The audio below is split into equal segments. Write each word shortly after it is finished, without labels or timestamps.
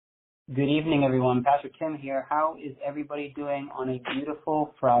Good evening, everyone. Pastor Tim here. How is everybody doing on a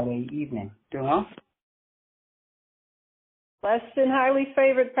beautiful Friday evening? Doing well? Blessed and highly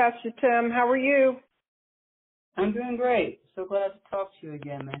favored, Pastor Tim. How are you? I'm doing great. So glad to talk to you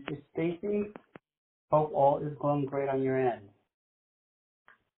again, Mr. Stacy. Hope all is going great on your end.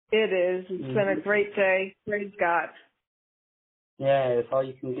 It is. It's been a great day. Praise God. Yeah, that's all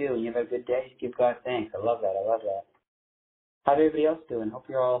you can do. When you have a good day, give God thanks. I love that. How's everybody else doing? Hope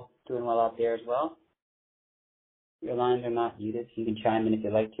you're all doing well out there as well. Your lines are not muted, so you can chime in if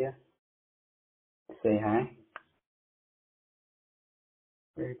you'd like to. Say hi.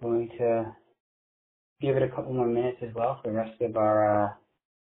 We're going to give it a couple more minutes as well for the rest of our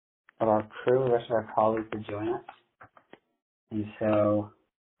crew, the rest of our colleagues to join us. And so,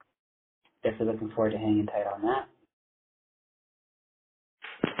 definitely looking forward to hanging tight on that.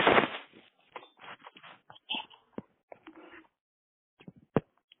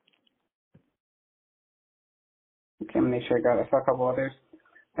 Okay, I'm gonna make sure I saw a couple others.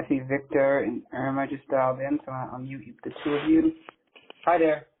 I see Victor and Irma just dialed in, so I'll mute the two of you. Hi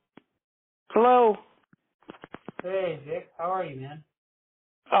there. Hello. Hey, Vic. How are you, man?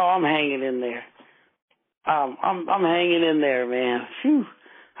 Oh, I'm hanging in there. I'm hanging in there, man. Phew.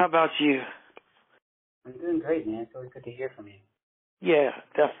 How about you? I'm doing great, man. It's always good to hear from you. Yeah,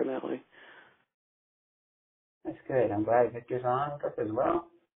 definitely. That's good. I'm glad Victor's on with us as well.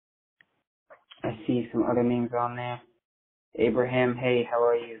 I see some other names on there. Abraham, hey, how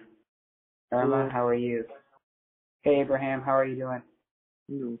are you? Irma, how are you? Hey, Abraham, how are you doing?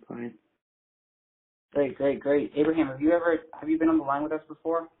 I'm doing fine. Great. Abraham, have you been on the line with us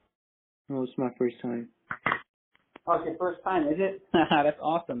before? No, it's my first time. Oh, it's your first time, is it? That's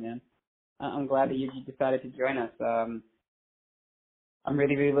awesome, man. I'm glad that you decided to join us. I'm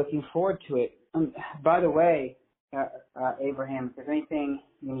really looking forward to it. By the way, Abraham, if there's anything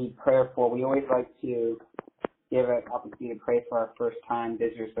you need prayer for, we always like to give an opportunity to pray for our first-time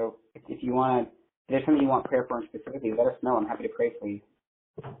visitors. So if there's something you want prayer for specifically, let us know. I'm happy to pray for you.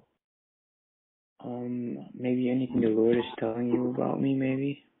 Maybe anything the Lord is telling you about me,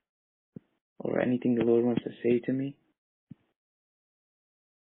 maybe? Or anything the Lord wants to say to me?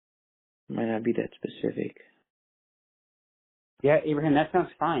 Might not be that specific. Yeah, Abraham, that sounds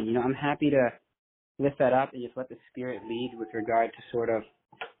fine. I'm happy to lift that up and just let the Spirit lead with regard to sort of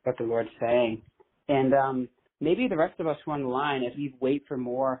what the Lord's saying. And maybe the rest of us who are on the line, as we wait for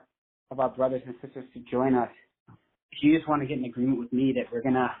more of our brothers and sisters to join us, if you just want to get in agreement with me that we're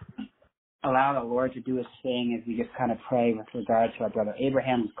going to allow the Lord to do his thing as we just kind of pray with regard to our brother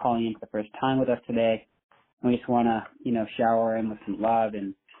Abraham, who's calling in for the first time with us today. And we just want to, shower him with some love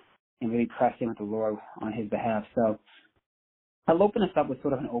and really press in with the Lord on his behalf. So I'll open us up with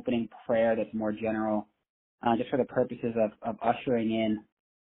sort of an opening prayer that's more general, just for the purposes of ushering in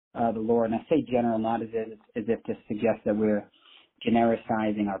the Lord. And I say general not as if to suggest that we're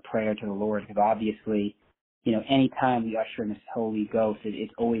genericizing our prayer to the Lord, because obviously, anytime we usher in this Holy Ghost,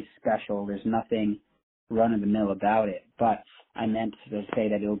 it's always special. There's nothing run-of-the-mill about it. But I meant to say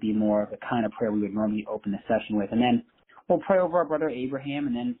that it'll be more of the kind of prayer we would normally open the session with. And then we'll pray over our brother Abraham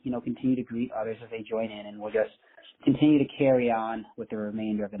and then, continue to greet others as they join in. And we'll just continue to carry on with the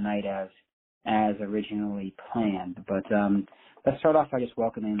remainder of the night as originally planned. But let's start off by just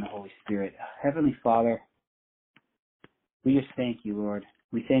welcoming the Holy Spirit. Heavenly Father, we just thank you, Lord.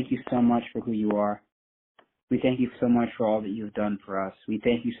 We thank you so much for who you are. We thank you so much for all that you've done for us. We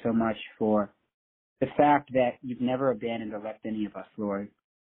thank you so much for the fact that you've never abandoned or left any of us, Lord.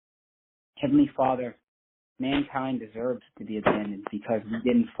 Heavenly Father, mankind deserves to be abandoned because we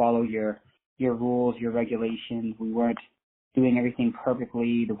didn't follow your rules, your regulations. We weren't doing everything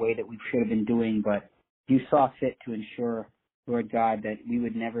perfectly the way that we should have been doing, but you saw fit to ensure, Lord God, that we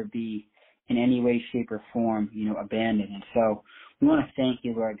would never be in any way, shape, or form, abandoned. And so we want to thank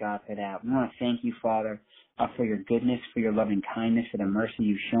you, Lord God, for that. We want to thank you, Father, for your goodness, for your loving kindness, for the mercy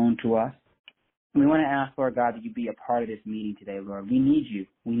you've shown to us. And we want to ask, Lord God, that you be a part of this meeting today, Lord. We need you.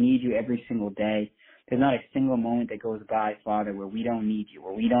 We need you every single day. There's not a single moment that goes by, Father, where we don't need you,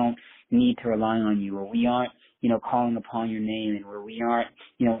 where we don't need to rely on you, where we aren't, calling upon your name, and where we aren't,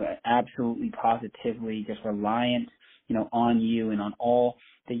 absolutely positively just reliant, on you and on all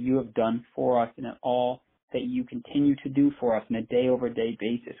that you have done for us and on all that you continue to do for us on a day-over-day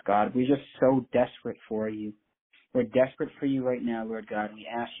basis, God. We're just so desperate for you. We're desperate for you right now, Lord God. We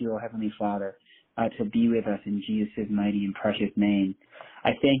ask you, oh Heavenly Father, to be with us in Jesus' mighty and precious name.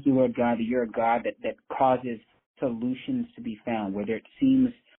 I thank you, Lord God, that you're a God that causes solutions to be found, whether it seems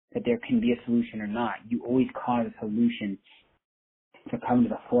that there can be a solution or not. You always cause a solution to come to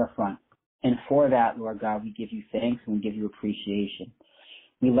the forefront. And for that, Lord God, we give you thanks and we give you appreciation.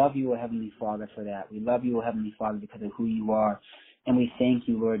 We love you, O Heavenly Father, for that. We love you, O Heavenly Father, because of who you are. And we thank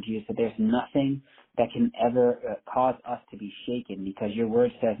you, Lord Jesus, that there's nothing that can ever cause us to be shaken, because your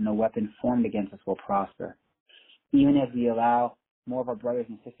word says no weapon formed against us will prosper. Even as we allow more of our brothers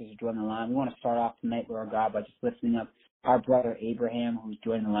and sisters to join the line, we want to start off tonight, Lord God, by just lifting up our brother Abraham, who's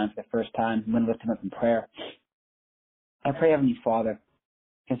joining the line for the first time. I'm going to lift him up in prayer. I pray, Heavenly Father,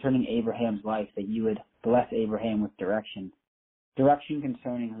 concerning Abraham's life, that you would bless Abraham with direction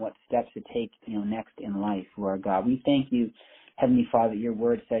concerning what steps to take, next in life, Lord God. We thank you, Heavenly Father, that your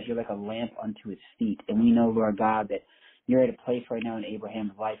word says you're like a lamp unto his feet. And we know, Lord God, that you're at a place right now in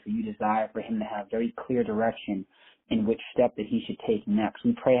Abraham's life where you desire for him to have very clear direction in which step that he should take next.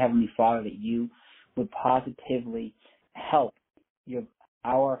 We pray, Heavenly Father, that you would positively help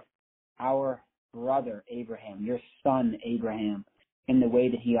our brother Abraham, your son Abraham, in the way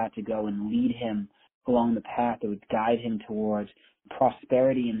that he ought to go, and lead him along the path that would guide him towards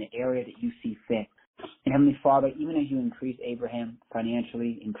prosperity in the area that you see fit. And Heavenly Father, even as you increase Abraham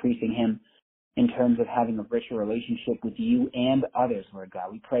financially, increasing him in terms of having a richer relationship with you and others, Lord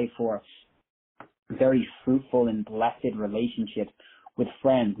God, we pray for very fruitful and blessed relationships with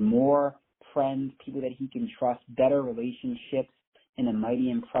friends, more friends, people that he can trust, better relationships in the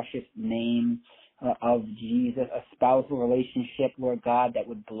mighty and precious name of Jesus, a spousal relationship, Lord God, that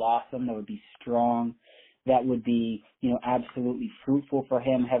would blossom, that would be strong, that would be, absolutely fruitful for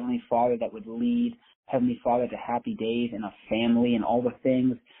him, Heavenly Father, that would lead, Heavenly Father, to happy days and a family and all the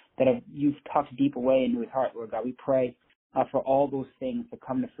things that you've tucked deep away into his heart, Lord God. We pray for all those things to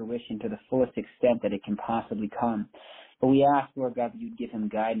come to fruition to the fullest extent that it can possibly come. But we ask, Lord God, that you'd give him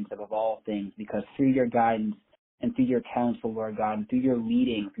guidance above all things, because through your guidance and through your counsel, Lord God, and through your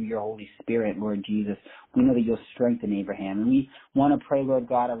leading, through your Holy Spirit, Lord Jesus, we know that you'll strengthen Abraham. And we want to pray, Lord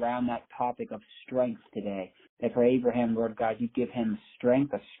God, around that topic of strength today, that for Abraham, Lord God, you give him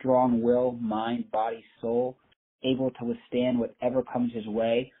strength, a strong will, mind, body, soul, able to withstand whatever comes his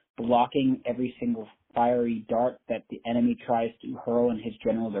way, blocking every single fiery dart that the enemy tries to hurl in his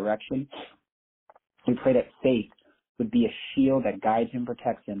general direction. We pray that faith would be a shield that guides him,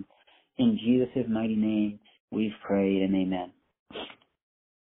 protects him. In Jesus' mighty name, we've prayed, and amen.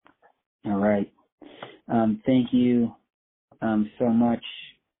 All right. Thank you so much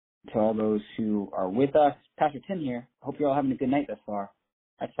to all those who are with us. Pastor Tim here. Hope you're all having a good night thus far.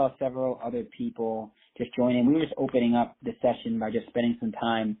 I saw several other people just join in. We were just opening up the session by just spending some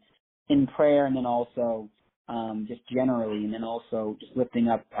time in prayer, and then also just generally, and then also just lifting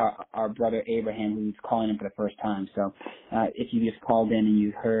up our brother Abraham, who's calling in for the first time. So if you just called in and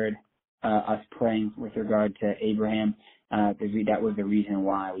you heard us praying with regard to Abraham, that was the reason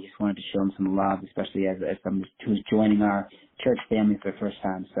why. We just wanted to show him some love, especially as someone who's joining our church family for the first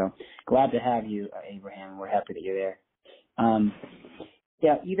time. So glad to have you, Abraham. We're happy that you're there.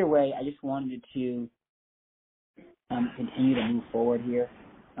 Either way, I just wanted to continue to move forward here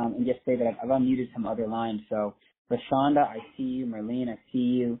and just say that I've unmuted some other lines. So Rashonda, I see you. Marlene, I see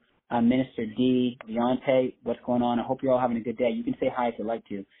you. Minister D, Deontay, what's going on? I hope you're all having a good day. You can say hi if you'd like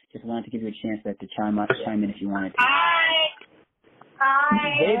to. Just wanted to give you a chance to chime in if you wanted to. Hi.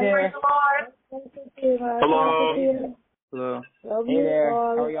 Hey there. Hello. Hello. Hey there.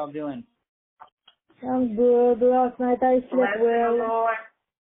 How are y'all doing? I'm good. Last night I slept well.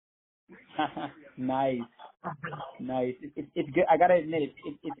 Nice. It's good. I gotta admit,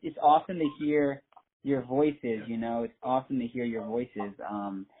 it's awesome to hear your voices. It's awesome to hear your voices.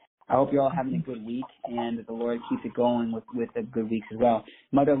 I hope you're all having a good week, and that the Lord keeps it going with a good week as well.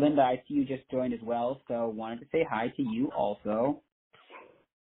 Mother Linda, I see you just joined as well, so wanted to say hi to you also.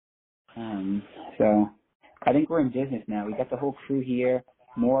 So I think we're in business now. We got the whole crew here.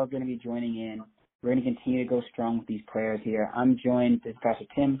 More are going to be joining in. We're going to continue to go strong with these prayers here. I'm joined with Pastor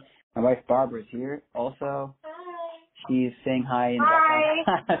Tim. My wife Barbara is here also. She's saying hi in the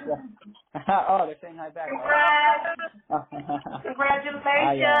background. Oh, they're saying hi back.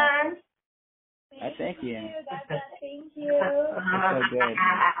 Congratulations. Thank you. Thank you. That's so good.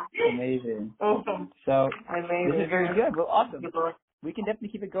 Amazing. So this is very good. Well, awesome. We can definitely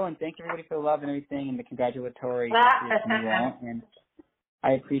keep it going. Thank you, everybody, for the love and everything, and the congratulatory messages from you all. And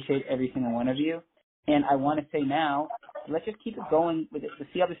I appreciate every single one of you. And I want to say now, let's just keep it going with it.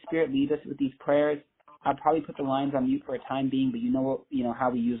 Let's see how the Spirit leads us with these prayers. I'll probably put the lines on mute for a time being, but you know how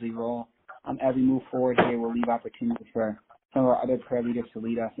we usually roll. As we move forward here, we'll leave opportunities for some of our other prayer leaders to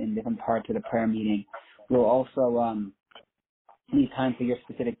lead us in different parts of the prayer meeting. We'll also leave time for your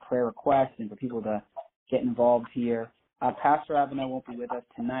specific prayer requests and for people to get involved here. Pastor Avenel won't be with us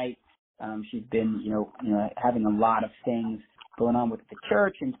tonight. She's been, having a lot of things going on with the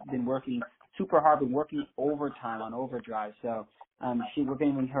church, and been working super hard, been working overtime on overdrive. So We're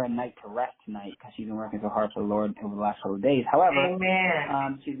giving her a night to rest tonight because she's been working so hard for the Lord over the last couple of days. However,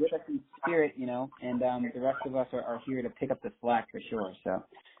 she's with us in spirit, and the rest of us are here to pick up the slack for sure. So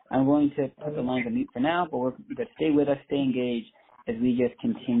I'm going to put the lines on mute for now, but stay with us, stay engaged as we just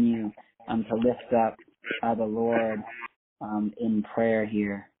continue to lift up the Lord in prayer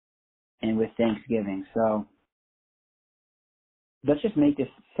here and with thanksgiving. So let's just make this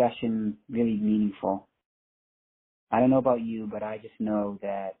session really meaningful. I don't know about you, but I just know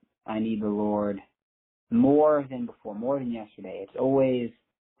that I need the Lord more than before, more than yesterday. It's always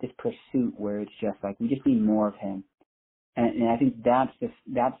this pursuit where it's just like we just need more of Him, and I think that's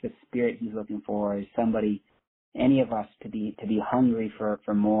the spirit He's looking for, is somebody, any of us, to be hungry for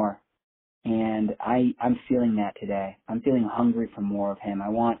more. And I'm feeling that today. I'm feeling hungry for more of Him. I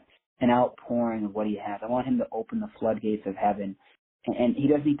want an outpouring of what He has. I want Him to open the floodgates of heaven, and He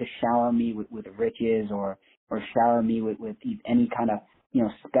doesn't need to shower me with riches or shower me with any kind of,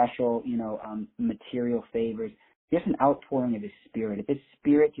 special, material favors. Just an outpouring of His Spirit. If His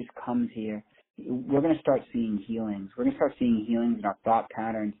Spirit just comes here, we're going to start seeing healings. We're going to start seeing healings in our thought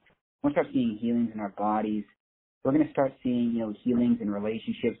patterns. We're going to start seeing healings in our bodies. We're going to start seeing, healings in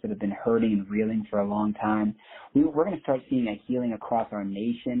relationships that have been hurting and reeling for a long time. We're going to start seeing a healing across our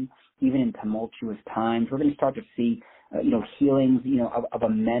nation, even in tumultuous times. We're going to start to see, healings, of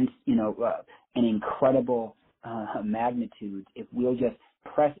immense, and incredible magnitudes if we'll just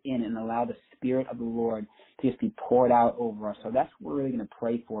press in and allow the Spirit of the Lord to just be poured out over us. So that's what we're really going to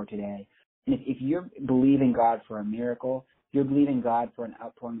pray for today. And if you're believing God for a miracle, you're believing God for an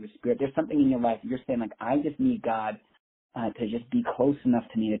outpouring of the Spirit, there's something in your life you're saying, like, I just need God to just be close enough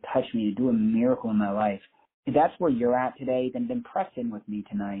to me, to touch me, to do a miracle in my life. If that's where you're at today, then press in with me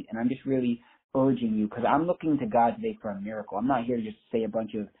tonight. And I'm just really urging you, because I'm looking to God today for a miracle. I'm not here to just say a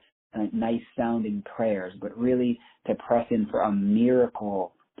bunch of nice-sounding prayers, but really to press in for a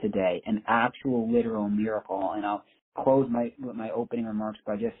miracle today, an actual, literal miracle. And I'll close my opening remarks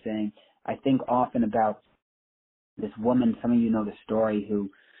by just saying, I think often about this woman, some of you know the story, who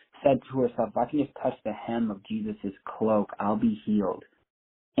said to herself, if I can just touch the hem of Jesus' cloak, I'll be healed.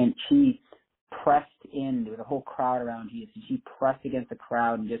 And she pressed in. There was a whole crowd around Jesus, and she pressed against the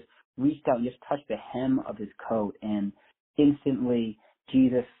crowd and just reached out and just touched the hem of His coat. And instantly,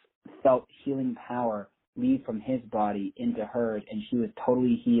 Jesus felt healing power leave from His body into hers, and she was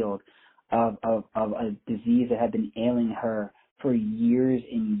totally healed of a disease that had been ailing her for years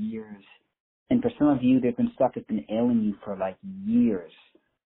and years. And for some of you, there's been stuff that's been ailing you for like years.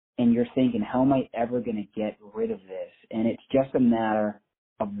 And you're thinking, how am I ever going to get rid of this? And it's just a matter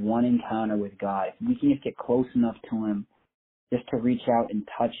of one encounter with God. If we can just get close enough to Him, just to reach out and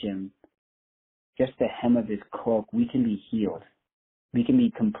touch Him, just the hem of His cloak, we can be healed. We can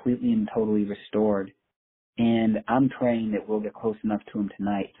be completely and totally restored. And I'm praying that we'll get close enough to Him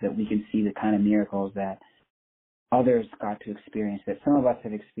tonight so that we can see the kind of miracles that others got to experience, that some of us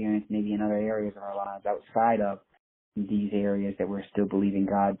have experienced maybe in other areas of our lives outside of these areas that we're still believing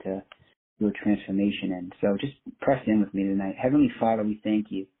God to do a transformation in. So just press in with me tonight. Heavenly Father, we thank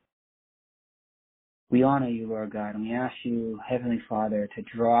You. We honor You, Lord God, and we ask You, Heavenly Father, to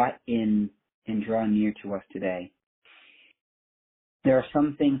draw in and draw near to us today. There are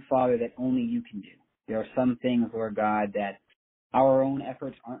some things, Father, that only You can do. There are some things, Lord God, that our own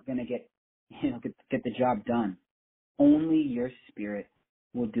efforts aren't going to get the job done. Only Your Spirit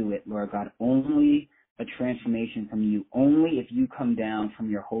will do it, Lord God. Only a transformation from You. Only if You come down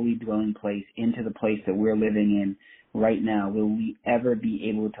from Your holy dwelling place into the place that we're living in right now will we ever be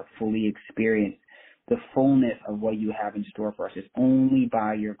able to fully experience the fullness of what You have in store for us. It's only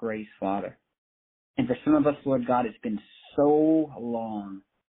by Your grace, Father. And for some of us, Lord God, it's been so long,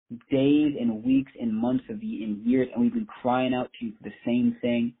 days and weeks and months and years, and we've been crying out to You for the same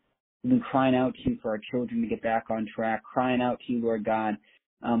thing. We've been crying out to You for our children to get back on track, crying out to You, Lord God,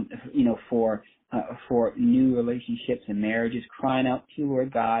 for new relationships and marriages, crying out to You,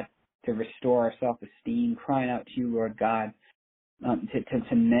 Lord God, to restore our self-esteem, crying out to You, Lord God,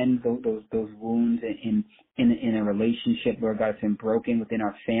 to mend those wounds in a relationship, Lord God, that's been broken within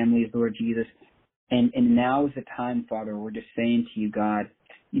our families, Lord Jesus. And now is the time, Father, we're just saying to You, God,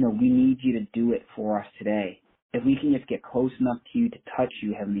 we need You to do it for us today. If we can just get close enough to You to touch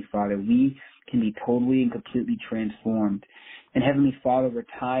You, Heavenly Father, we can be totally and completely transformed. And Heavenly Father, we're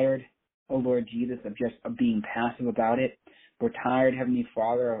tired, oh Lord Jesus, of being passive about it. We're tired, Heavenly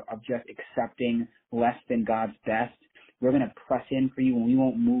Father, of just accepting less than God's best. We're going to press in for You, and we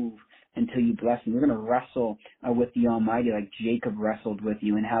won't move until You bless me. We're going to wrestle with the Almighty like Jacob wrestled with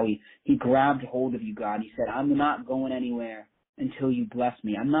You, and how he grabbed hold of You, God. He said, I'm not going anywhere until You bless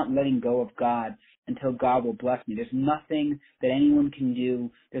me. I'm not letting go of God until God will bless me. There's nothing that anyone can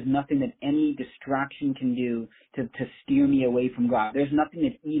do. There's nothing that any distraction can do to steer me away from God. There's nothing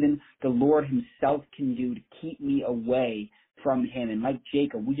that even the Lord himself can do to keep me away from him. And like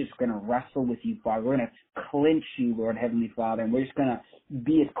Jacob, we're just going to wrestle with you, Father. We're going to clinch you, Lord Heavenly Father, and we're just going to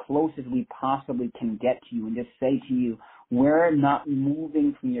be as close as we possibly can get to you and just say to you, we're not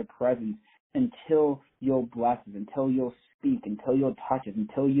moving from your presence until you'll bless us, until you'll speak, until you'll touch us,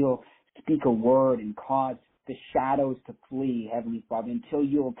 until you'll speak a word and cause the shadows to flee, Heavenly Father, until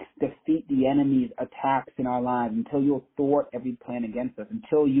you'll defeat the enemy's attacks in our lives, until you'll thwart every plan against us,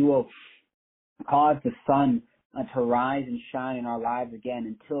 until you will cause the sun to rise and shine in our lives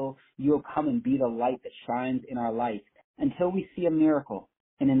again, until you'll come and be the light that shines in our life, until we see a miracle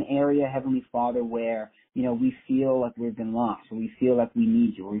in an area, Heavenly Father, where, we feel like we've been lost, or we feel like we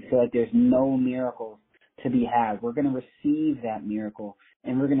need you, or we feel like there's no miracles to be had. We're going to receive that miracle,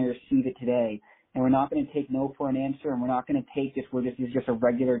 and we're going to receive it today. And we're not going to take no for an answer, and we're not going to take this is just a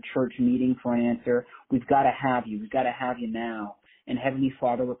regular church meeting for an answer. We've got to have you. We've got to have you now. And Heavenly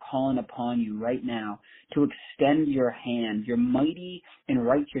Father, we're calling upon you right now to extend your hand, your mighty and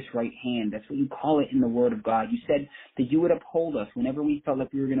righteous right hand. That's what you call it in the Word of God. You said that you would uphold us whenever we felt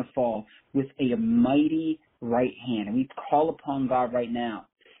like we were going to fall with a mighty right hand. And we call upon God right now,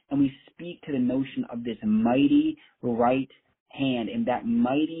 and we speak to the notion of this mighty right hand. And that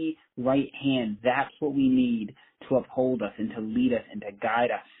mighty right hand, that's what we need to uphold us and to lead us and to guide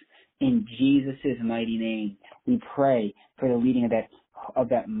us. In Jesus' mighty name, we pray for the leading of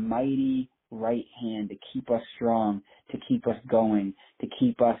that mighty right hand to keep us strong, to keep us going, to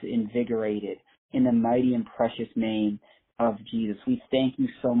keep us invigorated. In the mighty and precious name of Jesus, we thank you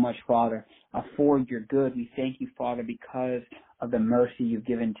so much, Father, for your good. We thank you, Father, because of the mercy you've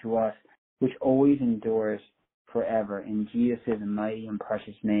given to us, which always endures forever. In Jesus' mighty and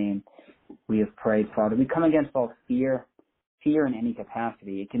precious name, we have prayed, Father. We come against all fear in any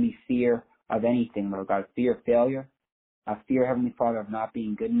capacity. It can be fear of anything, Lord God. Fear of failure, fear, Heavenly Father, of not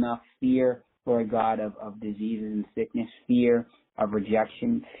being good enough, fear, Lord God, of diseases and sickness, fear of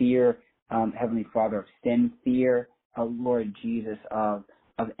rejection, fear, Heavenly Father, of sin, fear, Lord Jesus, of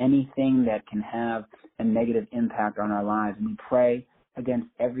anything that can have a negative impact on our lives. And we pray against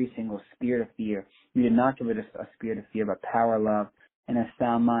every single spirit of fear. You did not give us a spirit of fear, but power, love, and a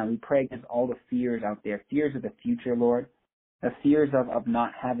sound mind. We pray against all the fears out there, fears of the future, Lord, the fears of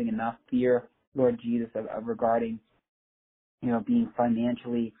not having enough, fear, Lord Jesus, of regarding, being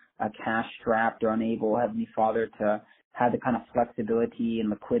financially cash-strapped or unable, Heavenly Father, to have the kind of flexibility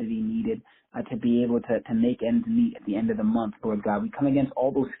and liquidity needed to be able to make ends meet at the end of the month, Lord God. We come against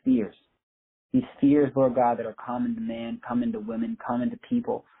all those fears. These fears, Lord God, that are common to man, common to women, common to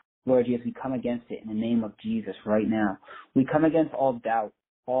people. Lord Jesus, we come against it in the name of Jesus right now. We come against all doubt,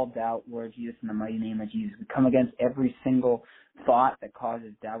 Lord Jesus, in the mighty name of Jesus. We come against every single thought that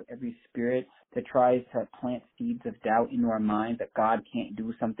causes doubt, every spirit that tries to plant seeds of doubt into our minds that God can't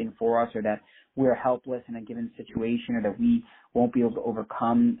do something for us, or that we're helpless in a given situation, or that we won't be able to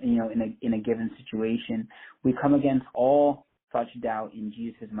overcome, in a given situation. We come against all such doubt in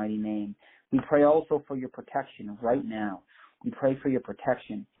Jesus' mighty name. We pray also for your protection right now. We pray for your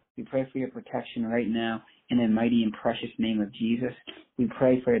protection. We pray for your protection right now in the mighty and precious name of Jesus. We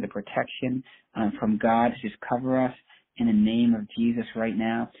pray for the protection from God to just cover us in the name of Jesus right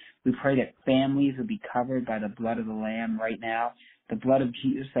now. We pray that families will be covered by the blood of the Lamb right now, the blood of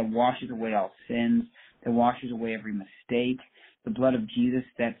Jesus that washes away all sins, that washes away every mistake, the blood of Jesus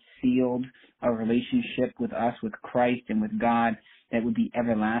that sealed our relationship with us, with Christ and with God, that would be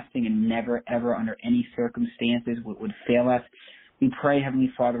everlasting and never, ever, under any circumstances, would fail us. We pray,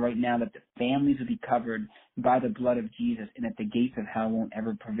 Heavenly Father, right now that the families will be covered by the blood of Jesus, and that the gates of hell won't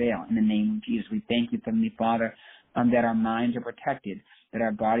ever prevail. In the name of Jesus, we thank you, Heavenly Father, that our minds are protected, that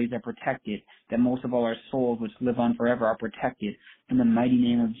our bodies are protected, that most of all our souls, which live on forever, are protected. In the mighty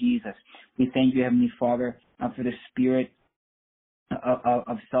name of Jesus, we thank you, Heavenly Father, for the spirit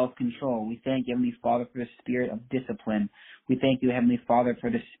of self-control. We thank you, Heavenly Father, for the spirit of discipline. We thank you, Heavenly Father, for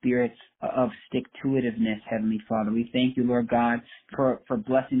the spirit of stick-to-itiveness, Heavenly Father. We thank you, Lord God, for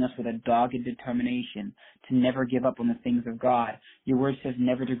blessing us with a dogged determination to never give up on the things of God. Your word says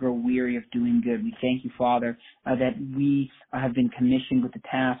never to grow weary of doing good. We thank you, Father, that we have been commissioned with the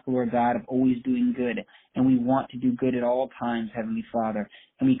task, Lord God, of always doing good. And we want to do good at all times, Heavenly Father.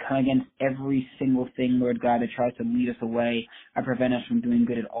 And we come against every single thing, Lord God, that tries to lead us away or prevent us from doing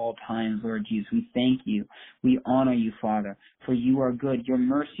good at all times, Lord Jesus. We thank you. We honor you, Father, for you are good. Your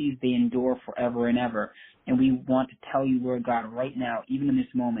mercies, they endure forever and ever. And we want to tell you, Lord God, right now, even in this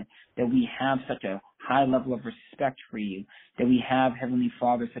moment, that we have such a high level of respect for you, that we have, Heavenly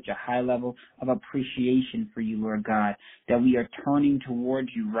Father, such a high level of appreciation for you, Lord God, that we are turning towards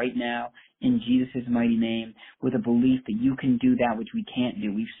you right now in Jesus' mighty name with a belief that you can do that which we can't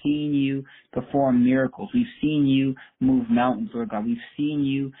do. We've seen you perform miracles. We've seen you move mountains, Lord God. We've seen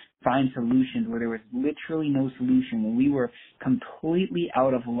you find solutions where there was literally no solution, when we were completely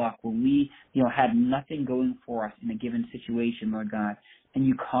out of luck, when we, had nothing going for us in a given situation, Lord God, and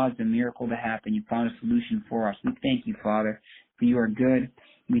you caused a miracle to happen. You found a solution for us. We thank you, Father, for you are good.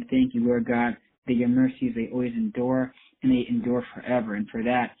 We thank you, Lord God, that your mercies, they always endure, and they endure forever. And for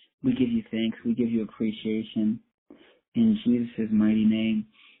that, we give you thanks. We give you appreciation. In Jesus' mighty name,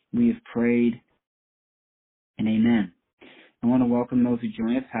 we have prayed, and amen. I want to welcome those who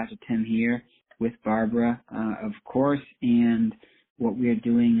join us. Pastor Tim here with Barbara, of course, and what we are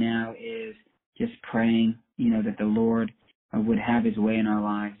doing now is just praying, that the Lord would have his way in our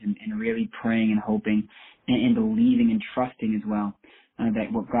lives, and really praying and hoping and believing and trusting as well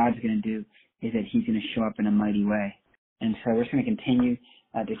that what God's going to do is that he's going to show up in a mighty way. And so we're just going to continue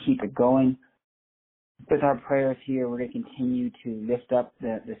to keep it going with our prayers here. We're going to continue to lift up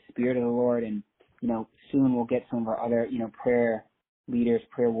the Spirit of the Lord, and soon we'll get some of our other prayer leaders,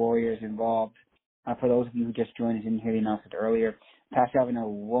 prayer warriors involved. For those of you who just joined us, didn't hear the announcement earlier, Pastor Avenel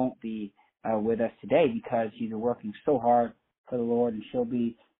won't be with us today because she's working so hard for the Lord, and she'll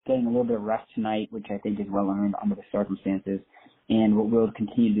be getting a little bit of rest tonight, which I think is well earned under the circumstances. And what we'll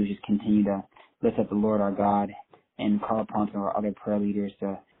continue to do is just continue to lift up the Lord our God and call upon some of our other prayer leaders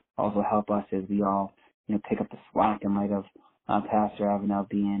to also help us as we all, pick up the slack in light of Pastor Avenel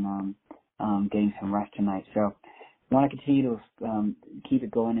being getting some rest tonight. So I want to continue to keep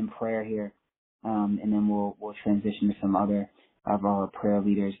it going in prayer here, and then we'll transition to some other of our prayer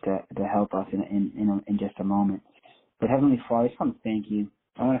leaders to help us in just a moment. But Heavenly Father, I just want to thank you.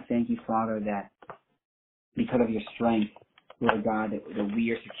 I want to thank you, Father, that because of your strength, Lord God, that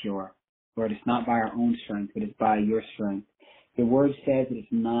we are secure. Lord, it's not by our own strength, but it's by your strength. Your word says that it's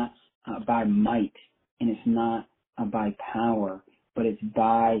not by might, and it's not by power, but it's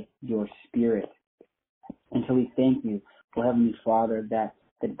by your Spirit. And so we thank you, O Heavenly Father, that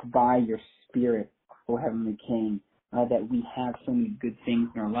it's by your Spirit, O Heavenly King, that we have so many good things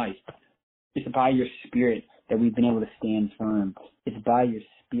in our life. It's by your Spirit that we've been able to stand firm. It's by your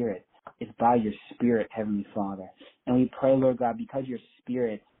Spirit. It's by your Spirit, Heavenly Father. And we pray, Lord God, because your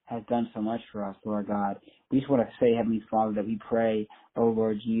Spirit has done so much for us, Lord God. We just want to say, Heavenly Father, that we pray, oh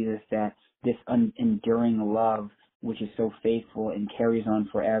Lord Jesus, that this enduring love, which is so faithful and carries on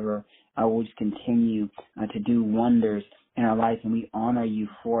forever, will just continue to do wonders in our life, and we honor you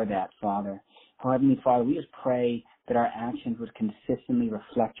for that, Father. Oh, Heavenly Father, we just pray that our actions would consistently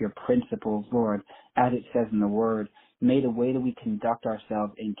reflect your principles, Lord, as it says in the Word. May the way that we conduct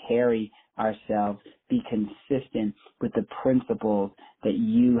ourselves and carry ourselves be consistent with the principles that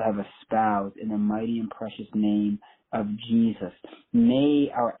you have espoused in the mighty and precious name of Jesus. May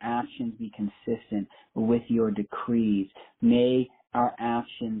our actions be consistent with your decrees. May our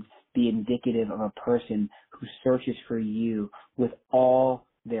actions be indicative of a person who searches for you with all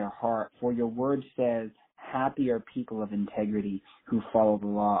their heart. For your word says, happy are people of integrity who follow the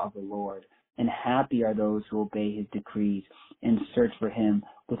law of the Lord, and happy are those who obey his decrees and search for him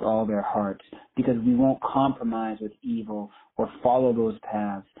with all their hearts, because we won't compromise with evil or follow those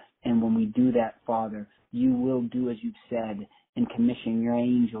paths. And when we do that, Father, you will do as you've said and commission your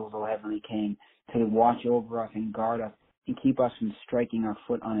angels, O Heavenly King, to watch over us and guard us and keep us from striking our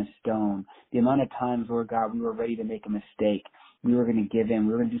foot on a stone. The amount of times, Lord God, we were ready to make a mistake. We were going to give in.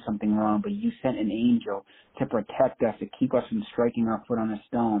 We were going to do something wrong, but you sent an angel to protect us, to keep us from striking our foot on a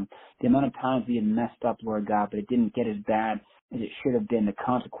stone. The amount of times we had messed up, Lord God, but it didn't get as bad as it should have been. The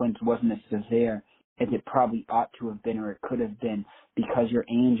consequence wasn't as severe as it probably ought to have been or it could have been, because your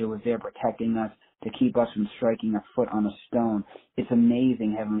angel was there protecting us to keep us from striking our foot on a stone. It's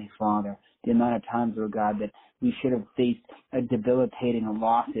amazing, Heavenly Father, the amount of times, Lord God, that we should have faced debilitating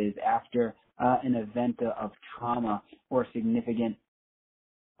losses after an event of trauma or significant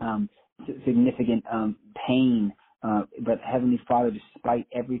pain. But Heavenly Father, despite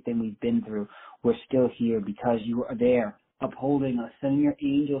everything we've been through, we're still here because you are there upholding us, sending your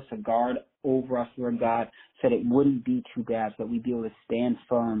angels to guard over us, Lord God, so that it wouldn't be too bad, so that we'd be able to stand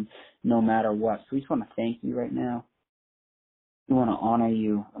firm no matter what. So we just want to thank you right now. We want to honor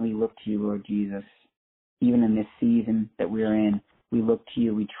you, and we look to you, Lord Jesus. Even in this season that we're in, we look to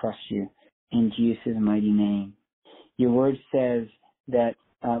you, we trust you. In Jesus' mighty name. Your word says that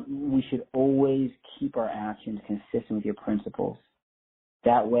we should always keep our actions consistent with your principles.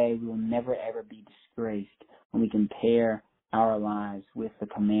 That way we will never ever be disgraced when we compare our lives with the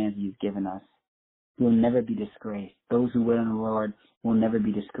commands you've given us. will never be disgraced. Those who wait on the Lord will never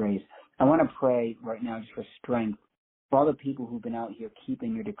be disgraced. I want to pray right now just for strength for all the people who've been out here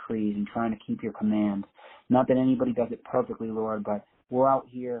keeping your decrees and trying to keep your commands. Not that anybody does it perfectly, Lord, but we're out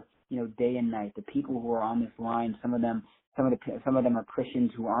here, day and night. The people who are on this line, some of them are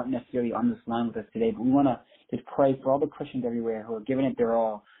Christians who aren't necessarily on this line with us today, but we want to just pray for all the Christians everywhere who are giving it their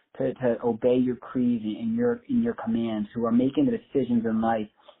all to obey your creeds and your commands, who are making the decisions in life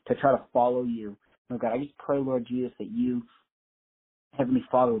to try to follow you. Lord God, I just pray, Lord Jesus, that you, Heavenly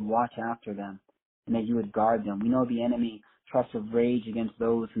Father, would watch after them and that you would guard them. We know the enemy tries to rage against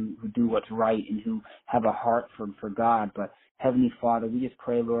those who do what's right and who have a heart for God. But Heavenly Father, we just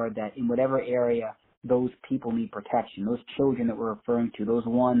pray, Lord, that in whatever area those people need protection, those children that we're referring to, those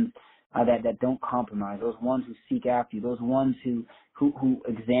ones that don't compromise, those ones who seek after you, those ones who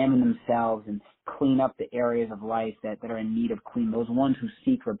examine themselves and clean up the areas of life that are in need of clean, those ones who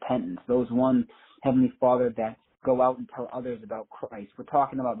seek repentance, those ones, Heavenly Father, that go out and tell others about Christ. We're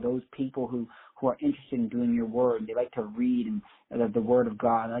talking about those people who are interested in doing your word. They like to read the word of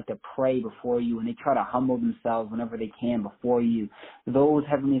God. They like to pray before you, and they try to humble themselves whenever they can before you. Those,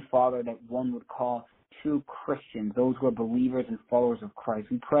 Heavenly Father, that one would call true Christians, those who are believers and followers of Christ.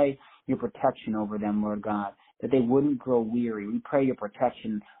 We pray your protection over them, Lord God, that they wouldn't grow weary. We pray your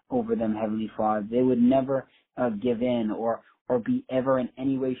protection over them, Heavenly Father. They would never give in or be ever in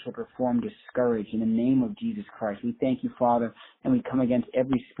any way, shape, or form discouraged in the name of Jesus Christ. We thank you, Father, and we come against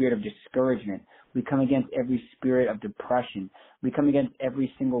every spirit of discouragement. We come against every spirit of depression. We come against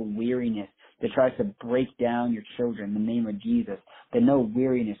every single weariness that tries to break down your children in the name of Jesus. That no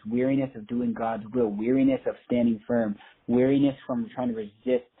weariness of doing God's will, weariness of standing firm, weariness from trying to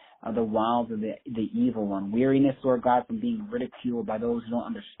resist the wiles of the evil one, weariness, Lord God, from being ridiculed by those who don't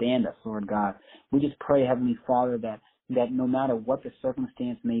understand us, Lord God. We just pray, Heavenly Father, that no matter what the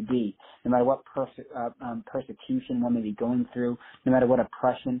circumstance may be, no matter what persecution one may be going through, no matter what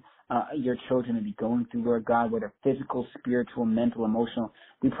oppression your children may be going through, Lord God, whether physical, spiritual, mental, emotional,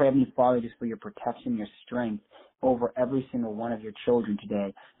 we pray, Heavenly Father, just for your protection, your strength over every single one of your children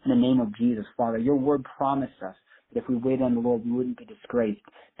today. In the name of Jesus, Father, your word promised us that if we wait on the Lord, we wouldn't be disgraced.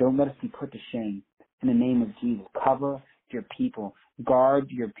 Don't let us be put to shame. In the name of Jesus, cover your people, guard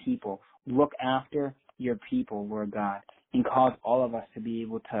your people, look after your people, Lord God, and cause all of us to be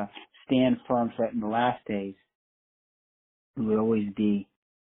able to stand firm so that in the last days we will always be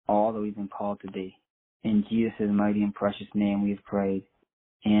all that we've been called to be. In Jesus' mighty and precious name we have prayed,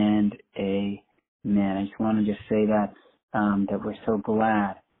 and amen. I just want to just say that we're so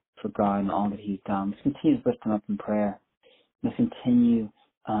glad for God and all that he's done. Let's continue to lift him up in prayer. Let's continue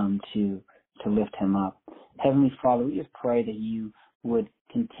to lift him up. Heavenly Father, we just pray that you would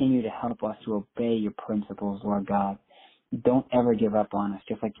continue to help us to obey your principles, Lord God. Don't ever give up on us,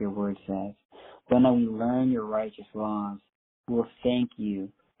 just like your word says. When we learn your righteous laws, we will thank you,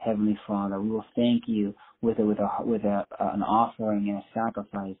 Heavenly Father. We will thank you with an offering and a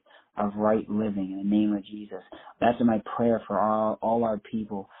sacrifice of right living in the name of Jesus. That's my prayer for all our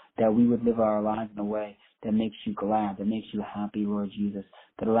people, that we would live our lives in a way that makes you glad, that makes you happy, Lord Jesus,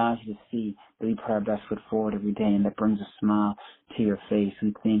 that allows you to see that we put our best foot forward every day and that brings a smile to your face.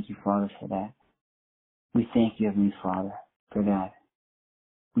 We thank you, Father, for that. We thank you, Heavenly Father, for that.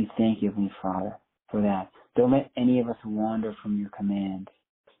 We thank you, Heavenly Father, for that. Don't let any of us wander from your commands.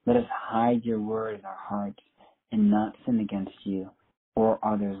 Let us hide your word in our hearts and not sin against you or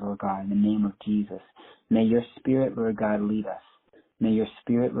others, Lord God, in the name of Jesus. May your Spirit, Lord God, lead us. May your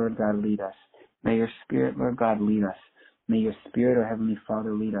Spirit, Lord God, lead us. May your Spirit, Lord God, lead us. May your Spirit, our Heavenly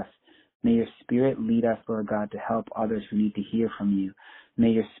Father, lead us. May your Spirit lead us, Lord God, to help others who need to hear from you. May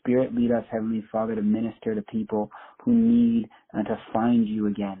your Spirit lead us, Heavenly Father, to minister to people who need to find you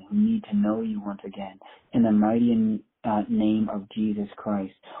again, who need to know you once again. In the mighty name of Jesus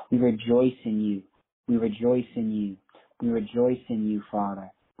Christ, we rejoice in you. We rejoice in you. We rejoice in you,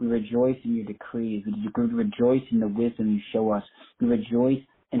 Father. We rejoice in your decrees. We rejoice in the wisdom you show us. We rejoice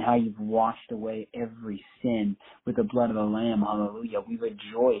in how you've washed away every sin with the blood of the Lamb. Hallelujah. We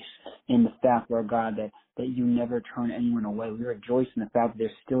rejoice in the fact, Lord God, that you never turn anyone away. We rejoice in the fact that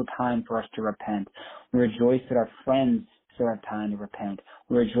there's still time for us to repent. We rejoice that our friends still have time to repent.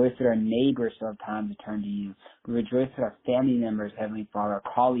 We rejoice that our neighbors still have time to turn to you. We rejoice that our family members, Heavenly Father, our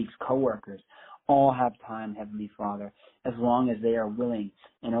colleagues, co-workers, all have time, Heavenly Father, as long as they are willing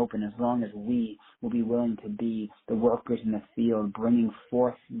and open, as long as we will be willing to be the workers in the field, bringing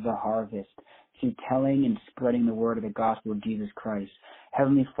forth the harvest, to telling and spreading the word of the gospel of Jesus Christ.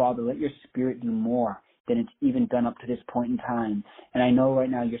 Heavenly Father, let your Spirit do more than it's even done up to this point in time. And I know right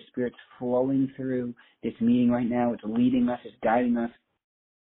now your Spirit's flowing through this meeting right now. It's leading us, it's guiding us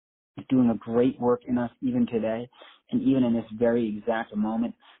is doing a great work in us even today and even in this very exact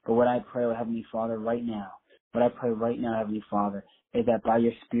moment. But what I pray, oh Heavenly Father, right now, Heavenly Father, is that by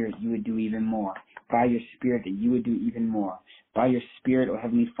your Spirit you would do even more. By your Spirit that you would do even more. By your Spirit, oh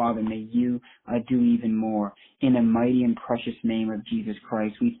Heavenly Father, may you do even more. In the mighty and precious name of Jesus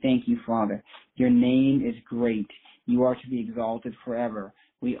Christ, we thank you, Father. Your name is great. You are to be exalted forever.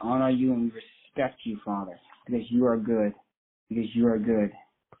 We honor you and we respect you, Father, because you are good. Because you are good.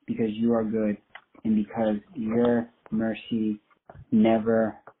 Because you are good. And because your mercy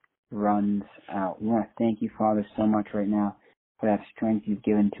never runs out. We want to thank you, Father, so much right now for that strength you've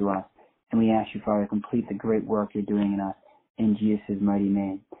given to us. And we ask you, Father, to complete the great work you're doing in us. In Jesus' mighty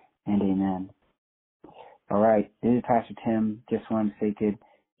name. And amen. All right. This is Pastor Tim. Just wanted to say good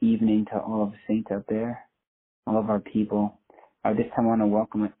evening to all of the saints out there, all of our people. I this time want to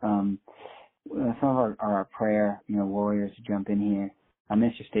welcome some of our prayer, warriors to jump in here.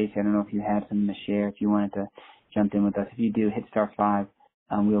 Mr. Stacy, I don't know if you had something to share. If you wanted to jump in with us, if you do, hit *5.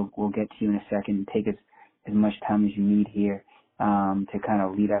 We'll get to you in a second and take as much time as you need here to kind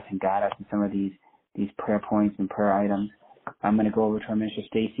of lead us and guide us in some of these prayer points and prayer items. I'm going to go over to our Minister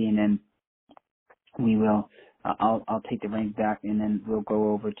Stacy, and then we will. I'll take the reins back, and then we'll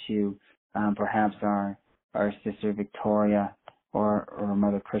go over to perhaps our sister Victoria or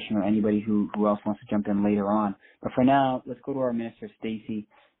Mother Christian or anybody who else wants to jump in later on. But for now, let's go to our Minister Stacy,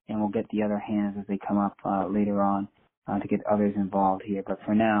 and we'll get the other hands as they come up later on to get others involved here. But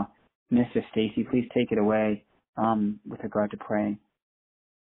for now, Minister Stacy, please take it away with regard to praying.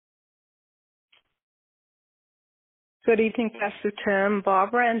 Good evening, Pastor Tim,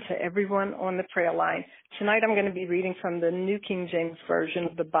 Barbara, and to everyone on the prayer line. Tonight I'm going to be reading from the New King James Version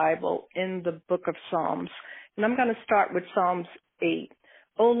of the Bible in the book of Psalms. And I'm going to start with Psalms 8.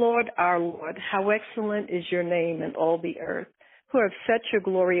 O Lord, our Lord, how excellent is your name in all the earth, who have set your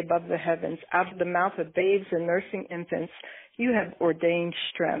glory above the heavens. Out of the mouth of babes and nursing infants, you have ordained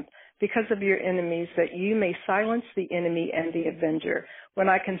strength because of your enemies, that you may silence the enemy and the avenger. When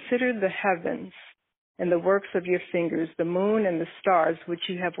I consider the heavens and the works of your fingers, the moon and the stars which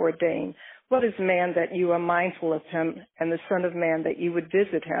you have ordained, what is man that you are mindful of him, and the Son of Man that you would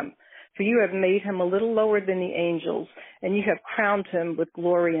visit him? For you have made him a little lower than the angels, and you have crowned him with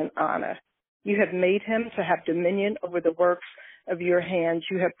glory and honor. You have made him to have dominion over the works of your hands.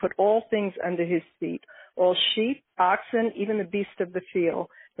 You have put all things under his feet, all sheep, oxen, even the beasts of the field,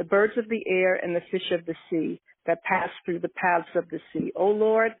 the birds of the air, and the fish of the sea that pass through the paths of the sea. O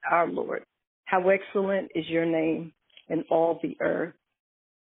Lord, our Lord, how excellent is your name in all the earth.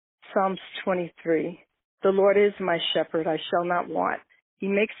 Psalms 23. The Lord is my shepherd, I shall not want. He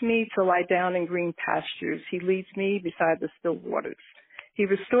makes me to lie down in green pastures. He leads me beside the still waters. He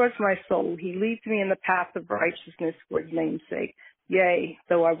restores my soul. He leads me in the path of righteousness for his name's sake. Yea,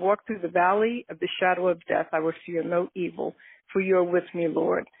 though I walk through the valley of the shadow of death, I will fear no evil, for you are with me,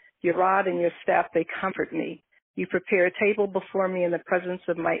 Lord. Your rod and your staff, they comfort me. You prepare a table before me in the presence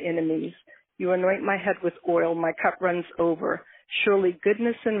of my enemies. You anoint my head with oil. My cup runs over. Surely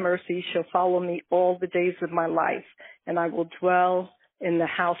goodness and mercy shall follow me all the days of my life, and I will dwell in the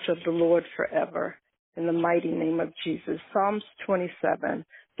house of the Lord forever. In the mighty name of Jesus. Psalms 27.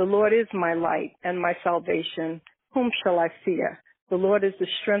 The Lord is my light and my salvation. Whom shall I fear? The Lord is the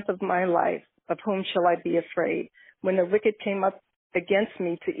strength of my life. Of whom shall I be afraid? When the wicked came up against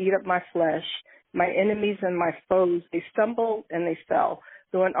me to eat up my flesh, my enemies and my foes, they stumbled and they fell.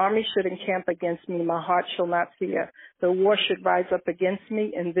 Though an army should encamp against me, my heart shall not fear. Though war should rise up against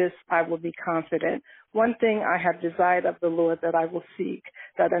me, in this I will be confident. One thing I have desired of the Lord that I will seek,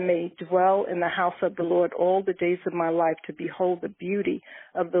 that I may dwell in the house of the Lord all the days of my life, to behold the beauty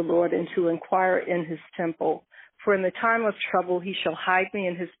of the Lord and to inquire in his temple. For in the time of trouble he shall hide me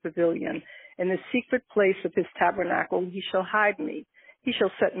in his pavilion. In the secret place of his tabernacle he shall hide me. He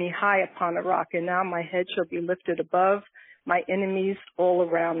shall set me high upon a rock, and now my head shall be lifted above my enemies all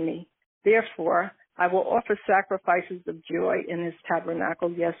around me. Therefore, I will offer sacrifices of joy in his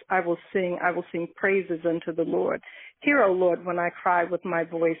tabernacle. Yes, I will sing praises unto the Lord. Hear, O Lord, when I cry with my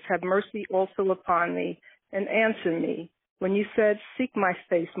voice. Have mercy also upon me, and answer me. When you said, seek my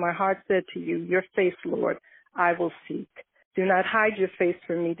face, my heart said to you, your face, Lord, I will seek. Do not hide your face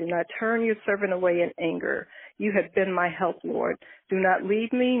from me. Do not turn your servant away in anger. You have been my help, Lord. Do not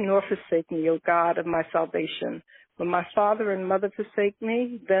leave me nor forsake me, O God of my salvation. When my father and mother forsake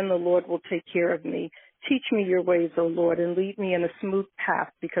me, then the Lord will take care of me. Teach me your ways, O Lord, and lead me in a smooth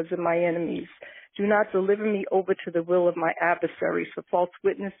path because of my enemies. Do not deliver me over to the will of my adversaries, for false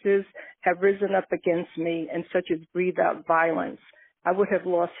witnesses have risen up against me, and such as breathe out violence. I would have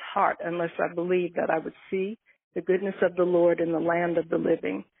lost heart unless I believed that I would see the goodness of the Lord in the land of the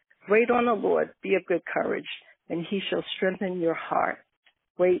living. Wait on the Lord, be of good courage, and he shall strengthen your heart.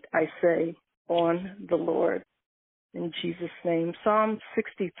 Wait, I say, on the Lord. In Jesus' name. Psalm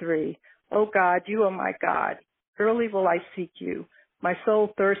 63. O God, you are my God. Early will I seek you. My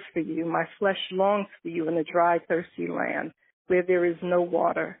soul thirsts for you. My flesh longs for you in a dry, thirsty land where there is no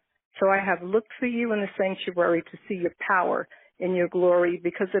water. So I have looked for you in the sanctuary to see your power and your glory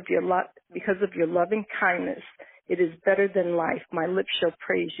because of your loving kindness. It is better than life. My lips shall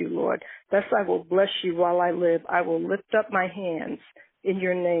praise you, Lord. Thus I will bless you while I live. I will lift up my hands in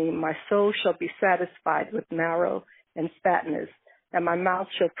your name. My soul shall be satisfied with marrow and fatness, and my mouth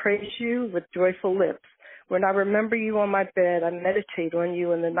shall praise you with joyful lips. When I remember you on my bed, I meditate on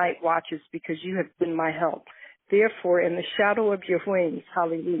you in the night watches because you have been my help. Therefore, in the shadow of your wings,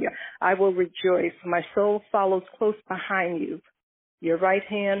 hallelujah, I will rejoice. My soul follows close behind you. Your right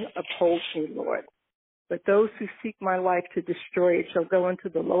hand upholds me, Lord. But those who seek my life to destroy it shall go into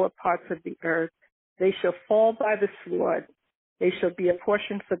the lower parts of the earth. They shall fall by the sword. They shall be a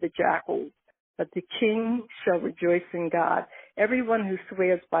portion for the jackals. But the king shall rejoice in God. Everyone who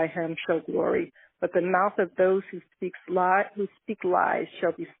swears by him shall glory. But the mouth of those who speak lies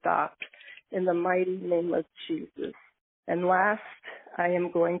shall be stopped. In the mighty name of Jesus. And last, I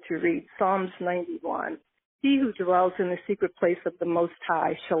am going to read Psalms 91. He who dwells in the secret place of the Most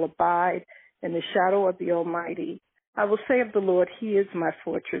High shall abide in the shadow of the Almighty. I will say of the Lord, he is my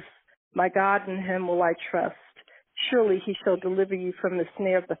fortress. My God, in him will I trust. Surely he shall deliver you from the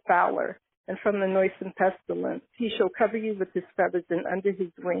snare of the fowler and from the noisome pestilence. He shall cover you with his feathers, and under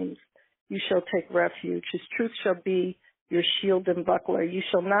his wings you shall take refuge. His truth shall be your shield and buckler. You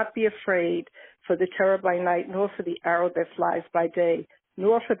shall not be afraid for the terror by night, nor for the arrow that flies by day,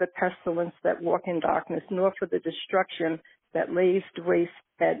 nor for the pestilence that walk in darkness, nor for the destruction that lays waste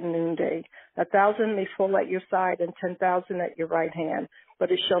at noonday. 1,000 may fall at your side and 10,000 at your right hand,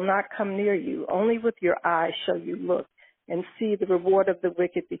 but it shall not come near you. Only with your eyes shall you look and see the reward of the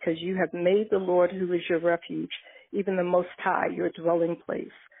wicked, because you have made the Lord, who is your refuge, even the Most High, your dwelling place.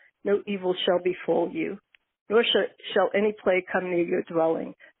 No evil shall befall you, nor shall any plague come near your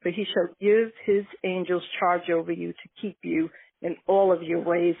dwelling, for he shall give his angels charge over you to keep you in all of your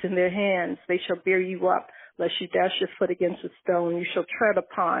ways. In their hands they shall bear you up, lest you dash your foot against a stone. You shall tread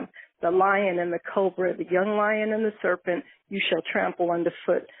upon the lion and the cobra, the young lion and the serpent you shall trample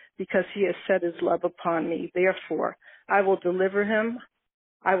underfoot, because he has set his love upon me. Therefore I will deliver him.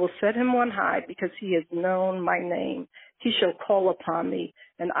 I will set him on high, because he has known my name. He shall call upon me,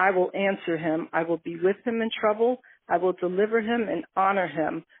 and I will answer him. I will be with him in trouble. I will deliver him and honor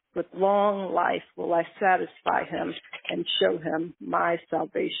him. With long life will I satisfy him and show him my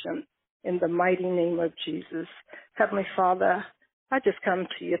salvation. In the mighty name of Jesus. Heavenly Father, I just come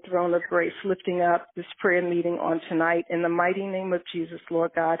to your throne of grace, lifting up this prayer meeting on tonight. In the mighty name of Jesus,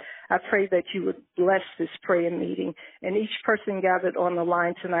 Lord God, I pray that you would bless this prayer meeting and each person gathered on the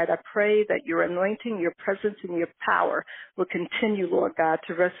line tonight. I pray that your anointing, your presence, and your power will continue, Lord God,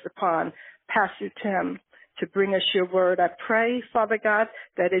 to rest upon Pastor Tim to bring us your word. I pray, Father God,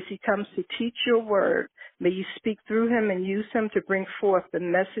 that as he comes to teach your word, may you speak through him and use him to bring forth the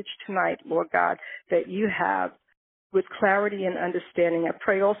message tonight, Lord God, that you have with clarity and understanding. I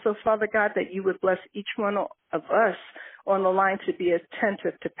pray also, Father God, that you would bless each one of us on the line to be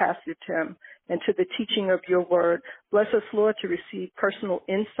attentive to Pastor Tim and to the teaching of your word. Bless us, Lord, to receive personal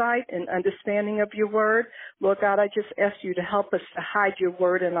insight and understanding of your word. Lord God, I just ask you to help us to hide your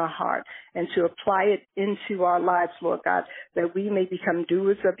word in our heart and to apply it into our lives, Lord God, that we may become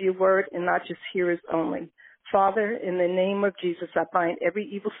doers of your word and not just hearers only. Father, in the name of Jesus, I bind every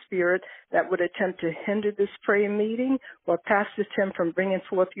evil spirit that would attempt to hinder this prayer meeting or Pastor Tim from bringing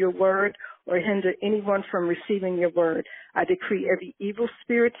forth your word or hinder anyone from receiving your word. I decree every evil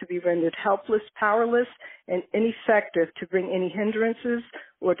spirit to be rendered helpless, powerless, and ineffective to bring any hindrances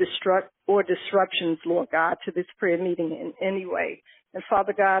or disruptions, Lord God, to this prayer meeting in any way. And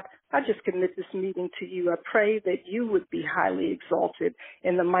Father God, I just commit this meeting to you. I pray that you would be highly exalted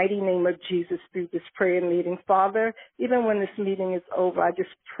in the mighty name of Jesus through this prayer meeting. Father, even when this meeting is over, I just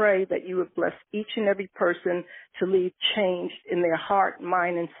pray that you would bless each and every person to leave changed in their heart,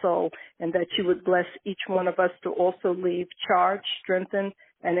 mind, and soul, and that you would bless each one of us to also leave charged, strengthened,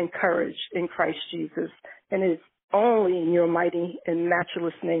 and encouraged in Christ Jesus. And it is only in your mighty and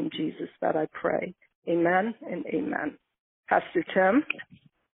matchless name, Jesus, that I pray. Amen and amen. Pastor Tim.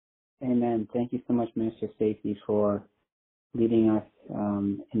 Amen. Thank you so much, Minister Stacy, for leading us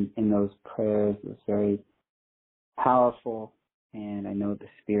in those prayers. It was very powerful, and I know the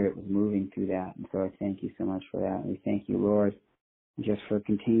Spirit was moving through that. And so I thank you so much for that. And we thank you, Lord, just for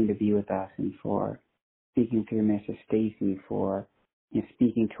continuing to be with us and for speaking through Minister Stacy, for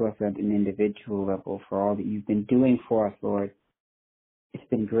speaking to us at an individual level for all that you've been doing for us, Lord. It's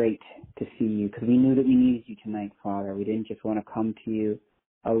been great to see you because we knew that we needed you tonight, Father. We didn't just want to come to you,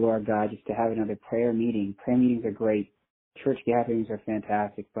 Lord God, just to have another prayer meeting. Prayer meetings are great. Church gatherings are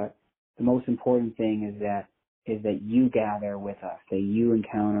fantastic, but the most important thing is that you gather with us, that you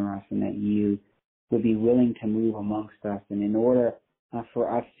encounter us, and that you would be willing to move amongst us. And in order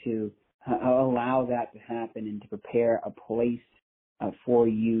for us to allow that to happen and to prepare a place for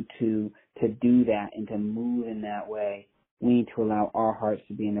you to do that and to move in that way, we need to allow our hearts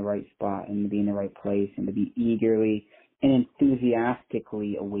to be in the right spot and to be in the right place and to be eagerly and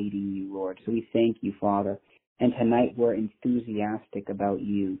enthusiastically awaiting you, Lord. So we thank you, Father. And tonight we're enthusiastic about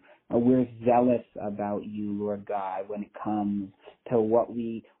you. We're zealous about you, Lord God, when it comes to what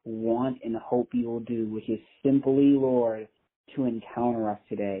we want and hope you will do, which is simply, Lord, to encounter us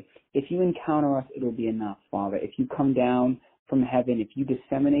today. If you encounter us, it'll be enough, Father. If you come down from heaven, if you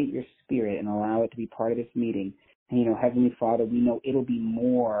disseminate your spirit and allow it to be part of this meeting, and, Heavenly Father, we know it'll be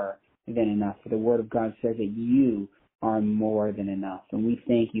more than enough. For the Word of God says that you are more than enough. And we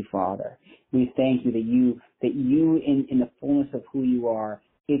thank you, Father. We thank you that you in the fullness of who you are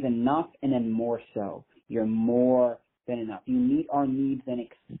is enough and then more so. You're more than enough. You meet our needs and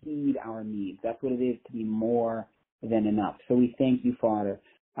exceed our needs. That's what it is to be more than enough. So we thank you, Father,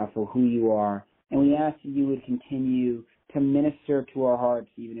 for who you are. And we ask that you would continue to minister to our hearts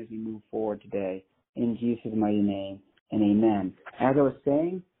even as we move forward today. In Jesus' mighty name, and amen. As I was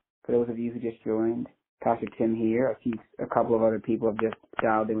saying, for those of you who just joined, Pastor Tim here, a couple of other people have just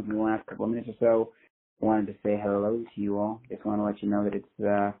dialed in with me the last couple of minutes or so. Wanted to say hello to you all. Just want to let you know that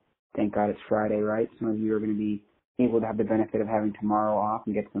it's, thank God it's Friday, right? Some of you are going to be able to have the benefit of having tomorrow off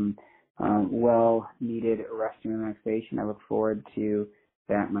and get some well-needed rest and relaxation. I look forward to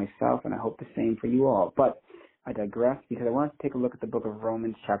that myself, and I hope the same for you all. But I digress because I want to take a look at the book of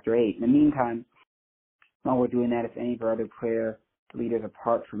Romans chapter 8. In the meantime, while we're doing that, if any of our other prayer leaders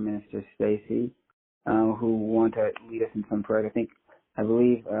apart from Minister Stacy who want to lead us in some prayers, I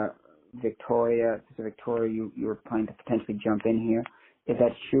believe Sister Victoria, you were planning to potentially jump in here. If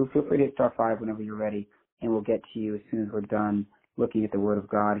that's true, feel free to hit star 5 whenever you're ready, and we'll get to you as soon as we're done looking at the Word of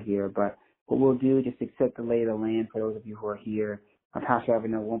God here. But what we'll do, just accept the lay of the land for those of you who are here. Pastor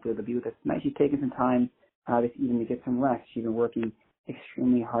Avenel won't be able to be with us tonight. She's taking some time this evening to get some rest. She's been working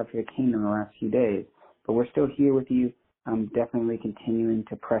extremely hard for the kingdom the last few days. But we're still here with you. I'm definitely continuing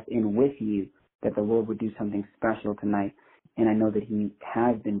to press in with you that the Lord would do something special tonight. And I know that he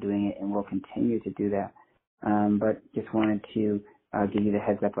has been doing it and will continue to do that. But just wanted to give you the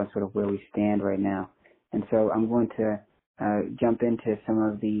heads up on sort of where we stand right now. And so I'm going to jump into some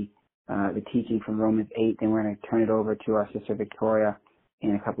of the teaching from Romans 8. Then we're going to turn it over to our sister Victoria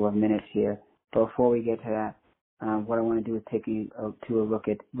in a couple of minutes here. But before we get to that, what I want to do is take you to a look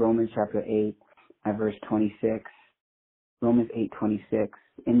at Romans chapter 8. Verse 26, Romans 8:26.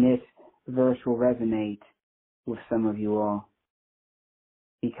 And this verse will resonate with some of you all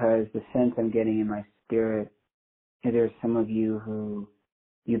because the sense I'm getting in my spirit is there's some of you who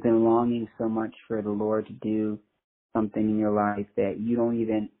you've been longing so much for the Lord to do something in your life that you don't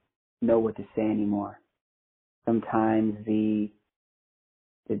even know what to say anymore. Sometimes the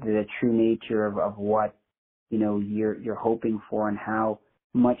true nature of what you're hoping for and how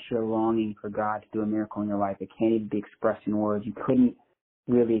much you're longing for God to do a miracle in your life. It can't even be expressed in words. You couldn't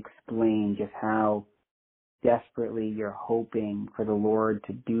really explain just how desperately you're hoping for the Lord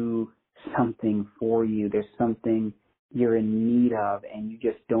to do something for you. There's something you're in need of, and you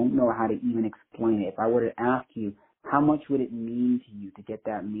just don't know how to even explain it. If I were to ask you, how much would it mean to you to get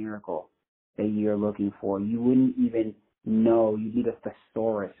that miracle that you're looking for? You wouldn't even know. You'd need a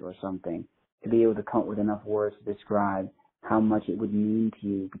thesaurus or something to be able to come up with enough words to describe how much it would mean to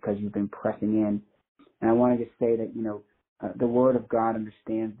you because you've been pressing in. And I want to just say that, the Word of God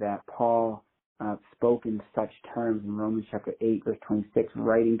understands that. Paul spoke in such terms in Romans chapter 8, verse 26,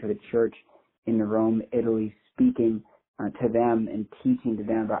 writing to the church in Rome, Italy, speaking to them and teaching to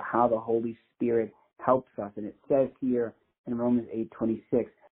them about how the Holy Spirit helps us. And it says here in Romans 8:26,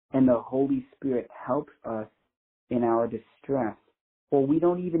 and the Holy Spirit helps us in our distress. For we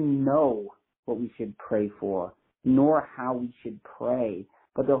don't even know what we should pray for, nor how we should pray.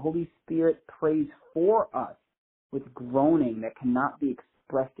 But the Holy Spirit prays for us with groaning that cannot be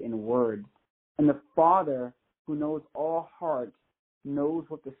expressed in words. And the Father, who knows all hearts, knows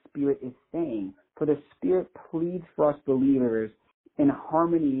what the Spirit is saying. For the Spirit pleads for us believers in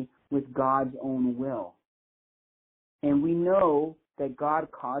harmony with God's own will. And we know that God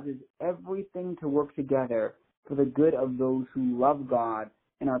causes everything to work together for the good of those who love God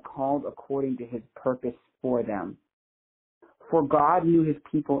and are called according to his purpose for them. For God knew his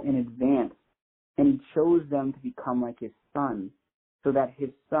people in advance, and he chose them to become like his son, so that his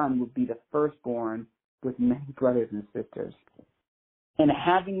son would be the firstborn with many brothers and sisters. And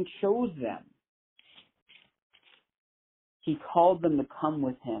having chose them, he called them to come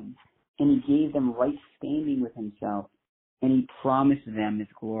with him, and he gave them right standing with himself, and he promised them his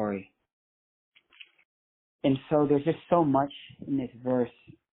glory. And so there's just so much in this verse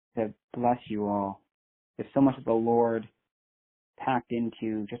to bless you all. There's so much that the Lord packed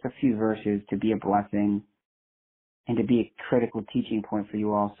into just a few verses to be a blessing and to be a critical teaching point for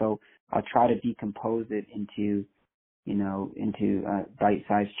you all. So I'll try to decompose it into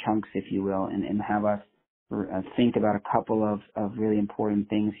bite-sized chunks, if you will, and have us think about a couple of really important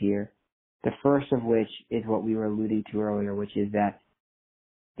things here. The first of which is what we were alluding to earlier, which is that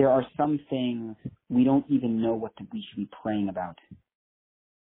there are some things we don't even know we should be praying about,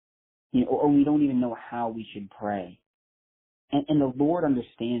 or we don't even know how we should pray. And the Lord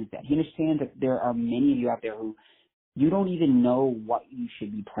understands that. He understands that there are many of you out there who you don't even know what you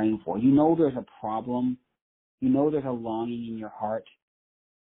should be praying for. You know there's a problem. You know there's a longing in your heart,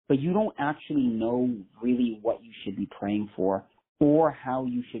 but you don't actually know really what you should be praying for or how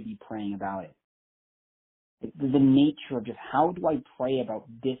you should be praying about it. The nature of just how do I pray about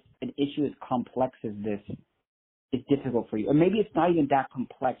this, an issue as complex as this, is difficult for you. Or maybe it's not even that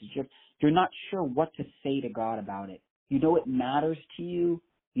complex. It's just you're not sure what to say to God about it. You know it matters to you.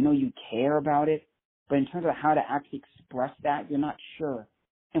 You know you care about it. But in terms of how to actually express that, you're not sure.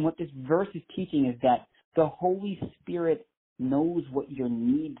 And what this verse is teaching is that the Holy Spirit knows what your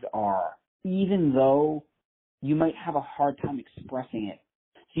needs are, even though you might have a hard time expressing it.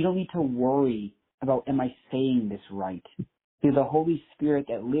 So you don't need to worry about, am I saying this right? Because the Holy Spirit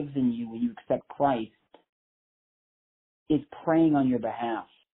that lives in you when you accept Christ is praying on your behalf.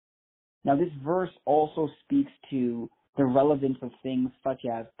 Now, this verse also speaks to the relevance of things such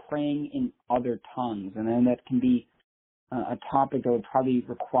as praying in other tongues, and then that can be a topic that would probably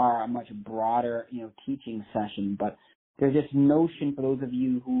require a much broader, teaching session. But there's this notion for those of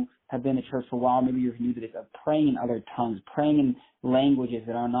you who have been in church for a while, maybe you're new to this, of praying in other tongues, praying in languages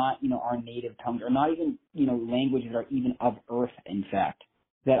that are not, our native tongues, or not even, languages that are even of earth, in fact,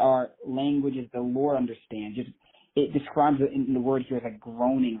 that are languages the Lord understands. Just it describes it in the word here as like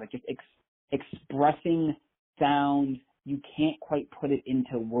groaning, like just expressing sounds. You can't quite put it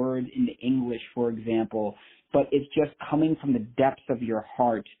into words into English, for example, but it's just coming from the depths of your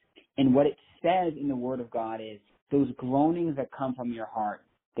heart. And what it says in the Word of God is those groanings that come from your heart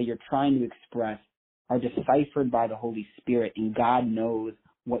that you're trying to express are deciphered by the Holy Spirit, and God knows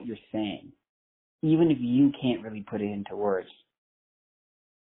what you're saying, even if you can't really put it into words.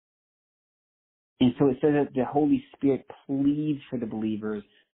 And so it says that the Holy Spirit pleads for the believers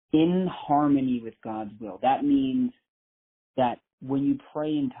in harmony with God's will. That means that when you pray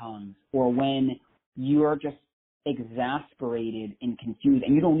in tongues, or when you are just exasperated and confused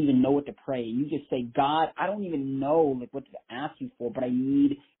and you don't even know what to pray, you just say, God, I don't even know what to ask you for, but I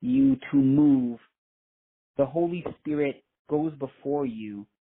need you to move. The Holy Spirit goes before you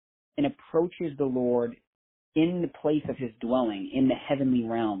and approaches the Lord in the place of his dwelling, in the heavenly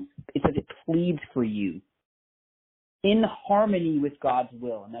realms. It says it pleads for you in harmony with God's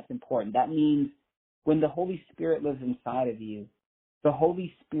will, and that's important. That means when the Holy Spirit lives inside of you, the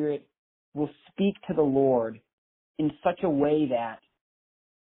Holy Spirit will speak to the Lord in such a way that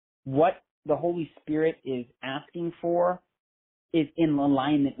what the Holy Spirit is asking for is in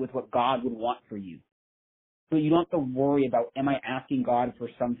alignment with what God would want for you. So you don't have to worry about, am I asking God for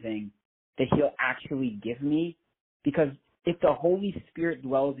something that he'll actually give me? Because if the Holy Spirit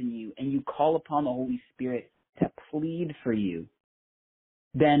dwells in you and you call upon the Holy Spirit to plead for you,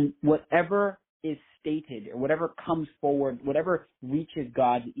 then whatever is stated or whatever comes forward, whatever reaches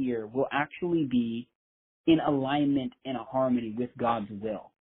God's ear will actually be in alignment and a harmony with God's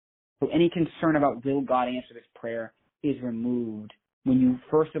will. So any concern about will God answer this prayer is removed when you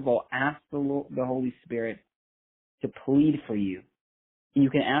first of all ask the Holy Spirit to plead for you. And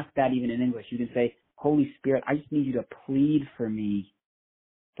you can ask that even in English. You can say, Holy Spirit, I just need you to plead for me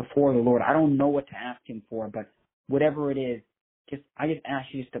before the Lord. I don't know what to ask him for, but whatever it is, I just ask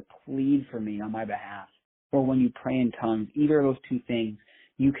you just to plead for me on my behalf. Or when you pray in tongues, either of those two things,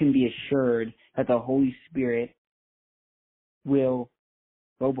 you can be assured that the Holy Spirit will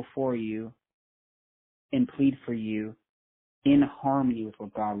go before you and plead for you in harmony with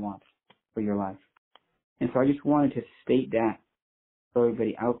what God wants for your life. And so I just wanted to state that for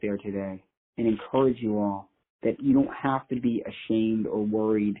everybody out there today and encourage you all that you don't have to be ashamed or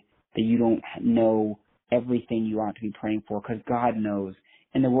worried that you don't know everything you ought to be praying for, because God knows.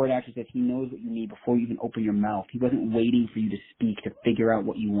 And the word actually says he knows what you need before you even open your mouth. He wasn't waiting for you to speak to figure out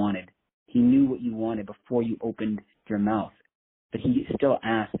what you wanted. He knew what you wanted before you opened your mouth. But he still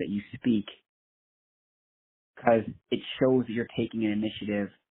asks that you speak because it shows that you're taking an initiative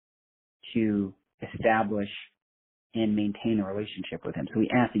to establish and maintain a relationship with him. So he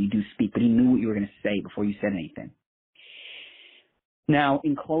asked that you do speak, but he knew what you were going to say before you said anything. Now,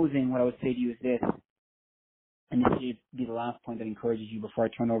 in closing, what I would say to you is this, and this should be the last point that encourages you before I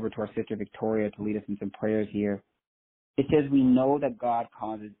turn over to our sister Victoria to lead us in some prayers here. It says, we know that God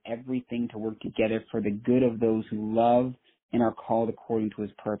causes everything to work together for the good of those who love and are called according to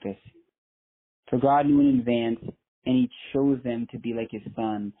his purpose. For God knew in advance, and he chose them to be like his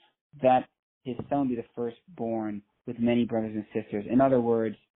son, that his son be the firstborn with many brothers and sisters. In other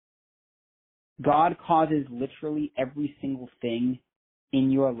words, God causes literally every single thing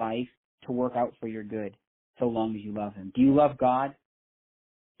in your life to work out for your good, so long as you love him. Do you love God?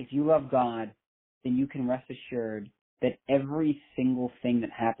 If you love God, then you can rest assured that every single thing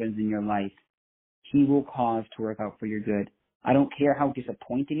that happens in your life, he will cause to work out for your good. I don't care how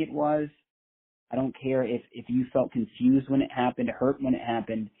disappointing it was. I don't care if you felt confused when it happened, hurt when it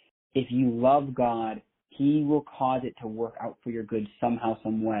happened. If you love God, he will cause it to work out for your good somehow,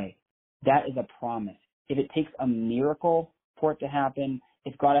 some way. That is a promise. If it takes a miracle for it to happen,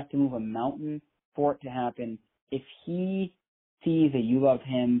 if God has to move a mountain for it to happen, if he sees that you love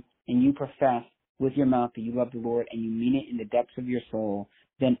him and you profess with your mouth that you love the Lord and you mean it in the depths of your soul,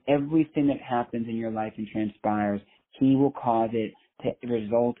 then everything that happens in your life and transpires, he will cause it to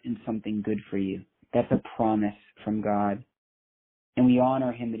result in something good for you. That's a promise from God. And we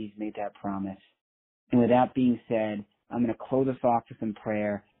honor him that he's made that promise. And with that being said, I'm going to close us off with some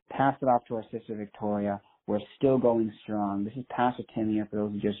prayer, pass it off to our sister Victoria. We're still going strong. This is Pastor Timmy for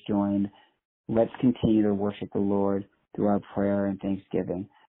those who just joined. Let's continue to worship the Lord through our prayer and thanksgiving.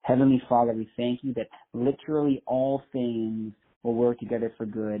 Heavenly Father, we thank you that literally all things will work together for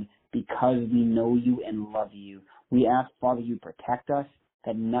good because we know you and love you. We ask, Father, you protect us,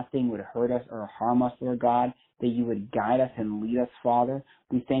 that nothing would hurt us or harm us, Lord God, that you would guide us and lead us, Father.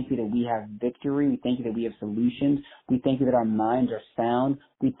 We thank you that we have victory. We thank you that we have solutions. We thank you that our minds are sound.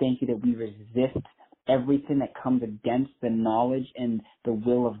 We thank you that we resist everything that comes against the knowledge and the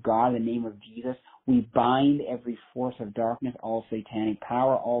will of God in the name of Jesus. We bind every force of darkness, all satanic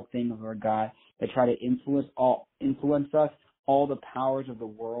power, all things, Lord God, that try to influence us, all the powers of the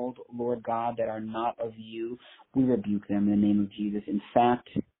world, Lord God, that are not of you. We rebuke them in the name of Jesus. In fact,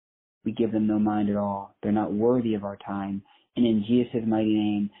 we give them no mind at all. They're not worthy of our time. And in Jesus' mighty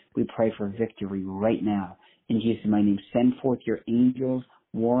name, we pray for victory right now. In Jesus' mighty name, send forth your angels,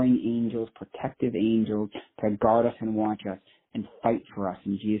 warring angels, protective angels to guard us and watch us and fight for us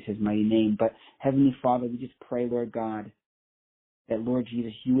in Jesus' mighty name. But Heavenly Father, we just pray, Lord God, that Lord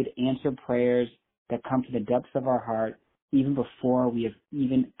Jesus, you would answer prayers that come to the depths of our heart even before we have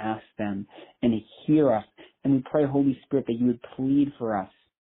even asked them, and hear us. And we pray, Holy Spirit, that you would plead for us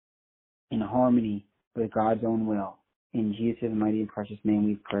in harmony with God's own will. In Jesus' mighty and precious name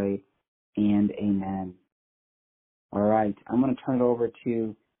we pray, and amen. All right, I'm going to turn it over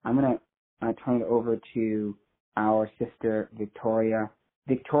to our sister Victoria.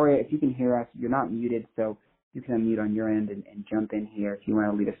 Victoria, if you can hear us, you're not muted, so you can unmute on your end and jump in here if you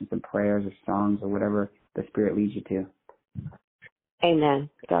want to lead us in some prayers or songs or whatever the Spirit leads you to. Amen.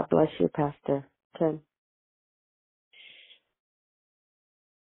 God bless you, Pastor Tim.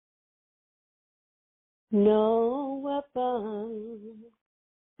 No weapon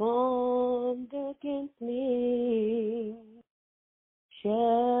formed against me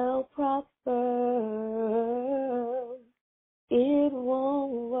shall prosper. It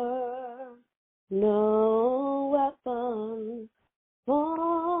won't work. No weapon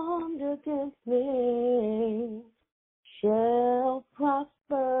formed against me shall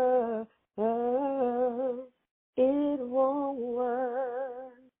prosper. It won't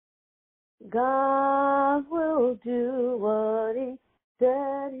work. God will do what he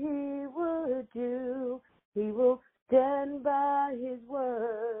said he would do. He will stand by his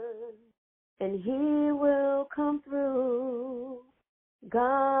word, and he will come through.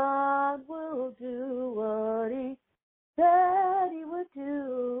 God will do what he said he would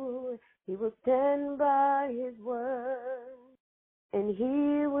do. He will stand by his word, and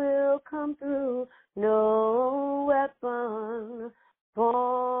he will come through. No weapon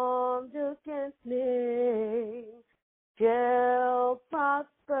formed against me shall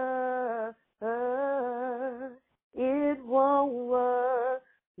prosper. It won't work.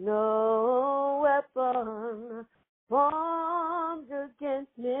 No weapon formed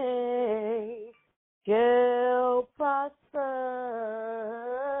against me shall prosper.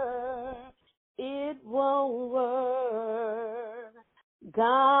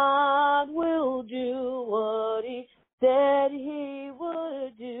 God will do what he said he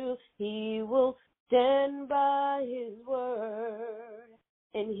would do. He will stand by his word,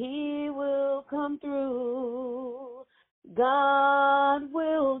 and he will come through. God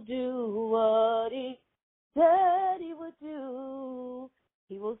will do what he said he would do.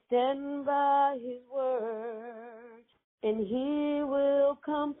 He will stand by his word, and he will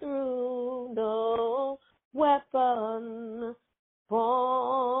come through. No weapon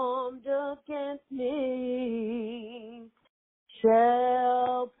formed against me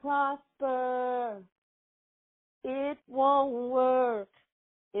shall prosper. It won't work.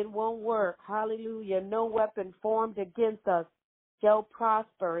 It won't work. Hallelujah. No weapon formed against us shall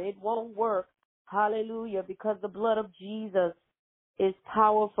prosper. It won't work. Hallelujah. Because the blood of Jesus is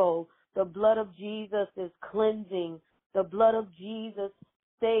powerful. The blood of Jesus is cleansing. The blood of Jesus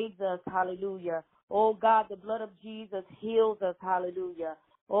saves us. Hallelujah. Oh God, the blood of Jesus heals us. Hallelujah.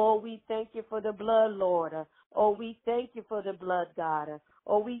 Oh, we thank you for the blood, Lord. Oh, we thank you for the blood, God.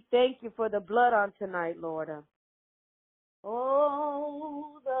 Oh, we thank you for the blood on tonight, Lord.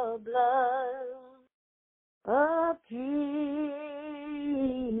 Oh, the blood of Jesus.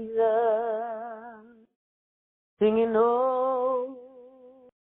 Singing, oh,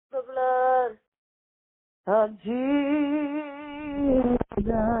 the blood of Jesus.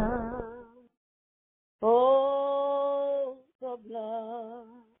 Oh, the blood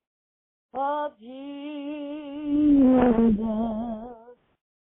of Jesus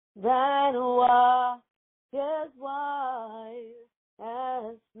that washes white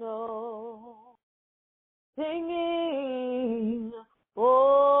as snow. Singing,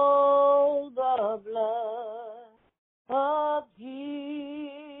 oh, the blood of Jesus.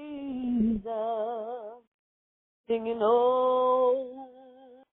 Singing, oh,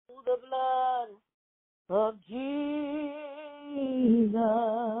 the blood of Jesus.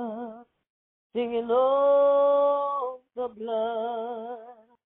 Singing, oh, the blood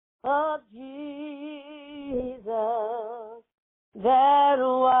of Jesus that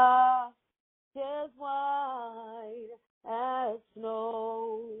washes white as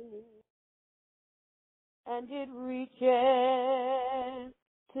snow, and it reaches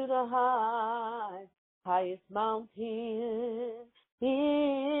to the highest mountain,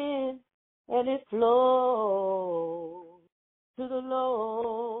 and it flows to the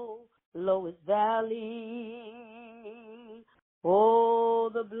lowest valley. Oh,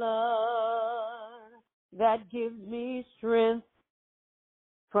 the blood that gives me strength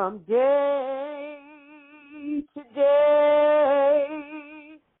from day to day,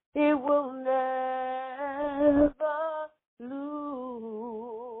 it will never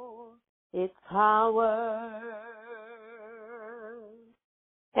lose its power,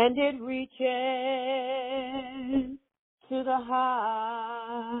 and it reaches to the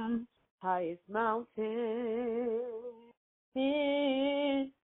highest mountain,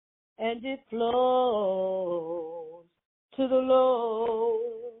 and it flows to the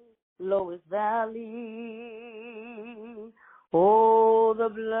lowest valley. Oh, the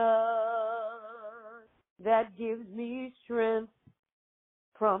blood that gives me strength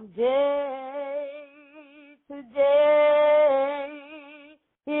from day to day,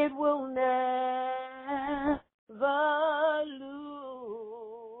 it will never lose.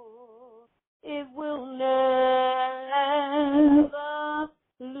 It will never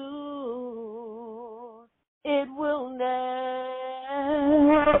lose. It will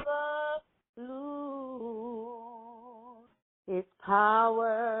never lose its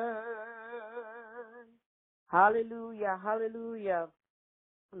power. Hallelujah, hallelujah.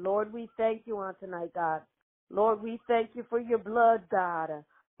 Lord, we thank you on tonight, God. Lord, we thank you for your blood, God.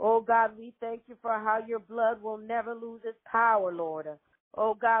 Oh, God, we thank you for how your blood will never lose its power, Lord.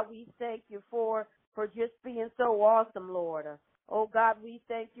 Oh, God, we thank you for just being so awesome, Lord. Oh, God, we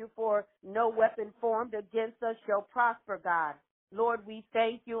thank you for no weapon formed against us shall prosper, God. Lord, we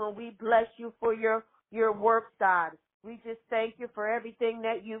thank you and we bless you for your works, God. We just thank you for everything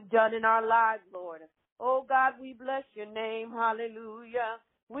that you've done in our lives, Lord. Oh, God, we bless your name. Hallelujah.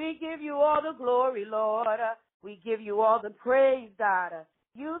 We give you all the glory, Lord. We give you all the praise, God.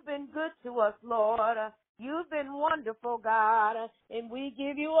 You've been good to us, Lord. You've been wonderful, God. And we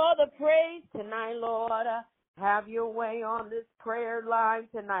give you all the praise tonight, Lord. Have your way on this prayer line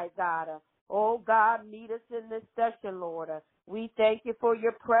tonight, God. Oh, God, meet us in this session, Lord. We thank you for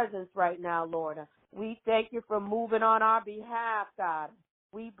your presence right now, Lord. We thank you for moving on our behalf, God.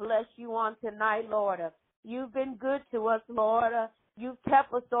 We bless you on tonight, Lord. You've been good to us, Lord. You've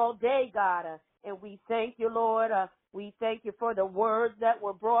kept us all day, God. And we thank you, Lord. We thank you for the words that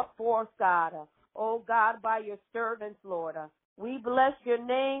were brought forth, God. Oh, God, by your servants, Lord. We bless your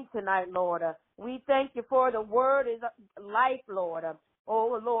name tonight, Lord. We thank you for the word is life, Lord.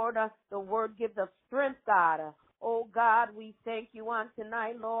 Oh, Lord, the word gives us strength, God. Oh, God, we thank you on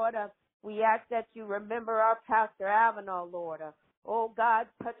tonight, Lord. We ask that you remember our Pastor Avenel, Lord. Oh, God,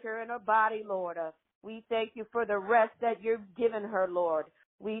 touch her in her body, Lord. We thank you for the rest that you've given her, Lord.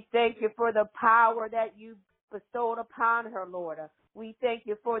 We thank you for the power that you bestowed upon her, Lord. We thank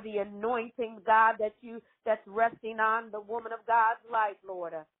you for the anointing, God, that's resting on the woman of God's life,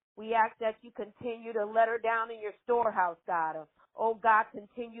 Lord. We ask that you continue to let her down in your storehouse, God. Oh, God,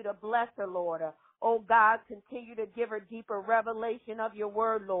 continue to bless her, Lord. Oh, God, continue to give her deeper revelation of your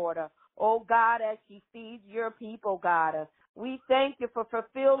word, Lord. Oh, God, as she feeds your people, God. We thank you for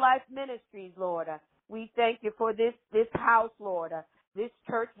Fulfill Life Ministries, Lord. We thank you for this house, Lord. This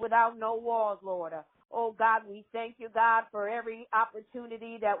church without no walls, Lord. Oh, God, we thank you, God, for every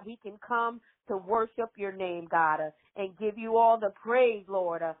opportunity that we can come to worship your name, God, and give you all the praise,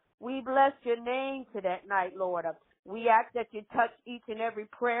 Lord. We bless your name today night, Lord. We ask that you touch each and every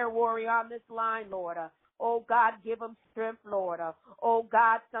prayer warrior on this line, Lord. Oh, God, give them strength, Lord. Oh,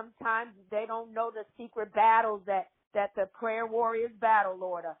 God, sometimes they don't know the secret battles that the prayer warriors battle,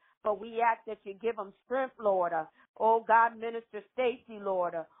 Lord. But we ask that you give them strength, Lord. Oh, God, Minister Stacy,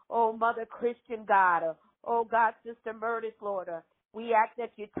 Lord. Oh, Mother Christian, God. Oh, God, Sister Murtis, Lord. We ask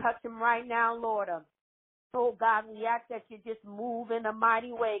that you touch them right now, Lord. Oh, God, we ask that you just move in a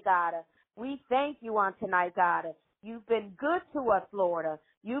mighty way, God. We thank you on tonight, God. You've been good to us, Lord.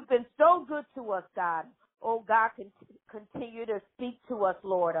 You've been so good to us, God. Oh, God, continue to speak to us,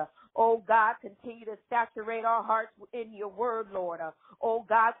 Lord. Oh, God, continue to saturate our hearts in your word, Lord. Oh,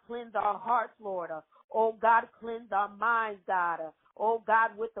 God, cleanse our hearts, Lord. Oh, God, cleanse our minds, God. Oh,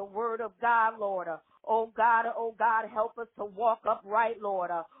 God, with the word of God, Lord. Oh, God, help us to walk upright,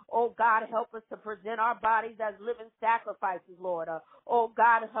 Lord. Oh, God, help us to present our bodies as living sacrifices, Lord. Oh,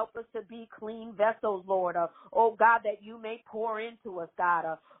 God, help us to be clean vessels, Lord. Oh, God, that you may pour into us,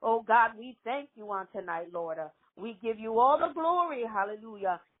 God. Oh, God, we thank you on tonight, Lord. We give you all the glory,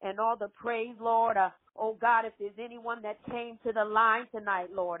 hallelujah, and all the praise, Lord. Oh, God, if there's anyone that came to the line tonight,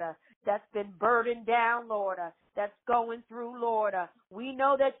 Lord, that's been burdened down, Lord, that's going through, Lord, we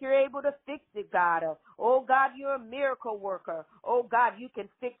know that you're able to fix it, God. Oh, God, you're a miracle worker. Oh, God, you can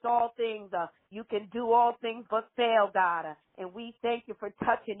fix all things. You can do all things but fail, God. And we thank you for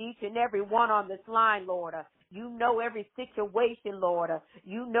touching each and every one on this line, Lord. You know every situation, Lord.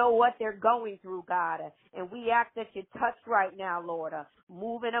 You know what they're going through, God. And we ask that you touch right now, Lord.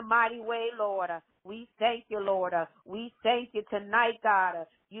 Move in a mighty way, Lord. We thank you, Lord. We thank you tonight, God.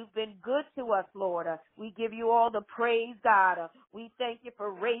 You've been good to us, Lord. We give you all the praise, God. We thank you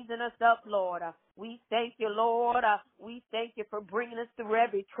for raising us up, Lord. We thank you, Lord. We thank you for bringing us through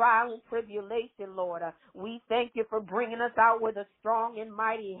every trial and tribulation, Lord. We thank you for bringing us out with a strong and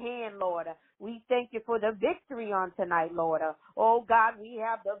mighty hand, Lord. We thank you for the victory on tonight, Lord. Oh, God, we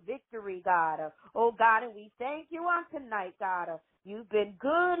have the victory, God. Oh, God, and we thank you on tonight, God. You've been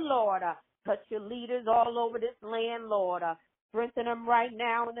good, Lord. Touch your leaders all over this land, Lord. Strengthen them right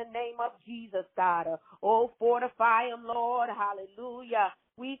now in the name of Jesus, God. Oh, fortify them, Lord. Hallelujah.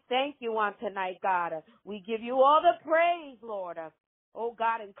 We thank you on tonight, God. We give you all the praise, Lord. Oh,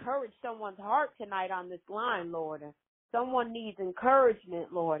 God, encourage someone's heart tonight on this line, Lord. Someone needs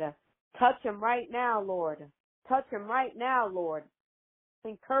encouragement, Lord. Touch them right now, Lord. Touch them right now, Lord.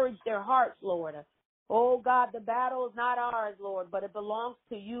 Encourage their hearts, Lord. Oh, God, the battle is not ours, Lord, but it belongs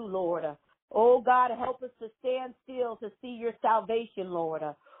to you, Lord. Oh, God, help us to stand still to see your salvation, Lord.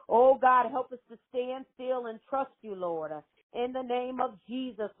 Oh, God, help us to stand still and trust you, Lord. In the name of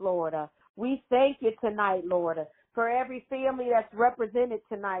Jesus, Lord. We thank you tonight, Lord, for every family that's represented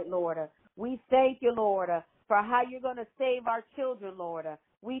tonight, Lord. We thank you, Lord, for how you're going to save our children, Lord.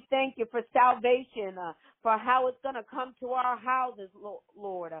 We thank you for salvation, for how it's going to come to our houses,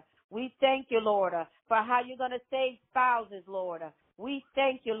 Lord. We thank you, Lord, for how you're going to save spouses, Lord. We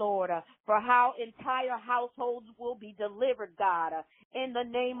thank you, Lord, for how entire households will be delivered, God, in the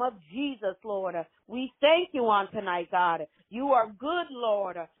name of Jesus, Lord. We thank you on tonight, God. You are good,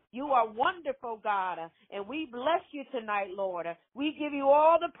 Lord. You are wonderful, God, and we bless you tonight, Lord. We give you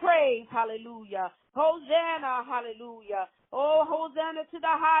all the praise, hallelujah. Hosanna, hallelujah. Oh, Hosanna to the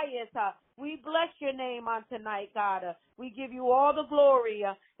highest. We bless your name on tonight, God. We give you all the glory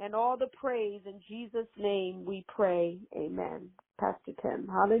and all the praise. In Jesus' name we pray. Amen. Pastor Tim,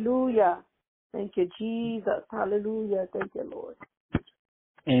 hallelujah. Thank you, Jesus. Hallelujah. Thank you, Lord.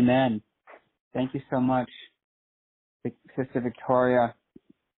 Amen. Thank you so much, Sister Victoria.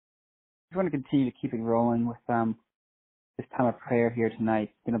 I just want to continue to keep it rolling with this time of prayer here tonight.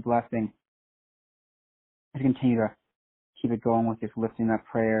 It's been a blessing to continue to keep it going with just lifting up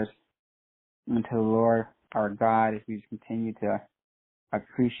prayers unto the Lord our God as we just continue to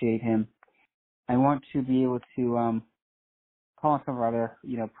appreciate Him. I want to be able to call on some of our other,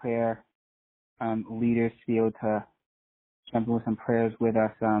 prayer leaders to be able to jump in with some prayers with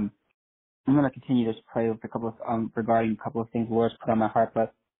us. I'm going to continue to just pray with a couple of regarding a couple of things the Lord's put on my heart,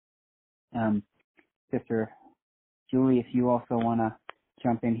 but Sister Julie, if you also want to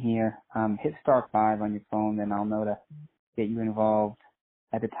jump in here, hit *5 on your phone, then I'll know to get you involved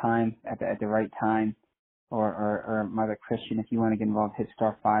at the time, at the right time. Or Mother Christian, if you want to get involved, hit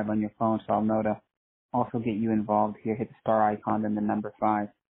 *5 on your phone, so I'll know to also get you involved here. Hit the star icon, then the number 5.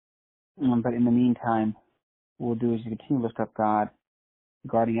 But in the meantime, what we'll do is continue to lift up God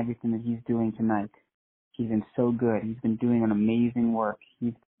regarding everything that He's doing tonight. He's been so good. He's been doing an amazing work.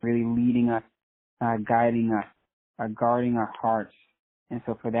 He's really leading us, guiding us, guarding our hearts. And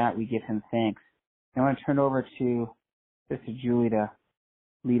so for that, we give Him thanks. I want to turn over to Sister Julie to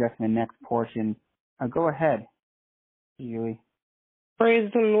lead us in the next portion. Go ahead, Julie.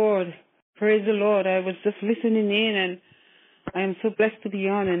 Praise the Lord. Praise the Lord. I was just listening in, and I am so blessed to be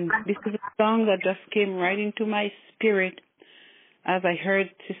on. And this is a song that just came right into my spirit as I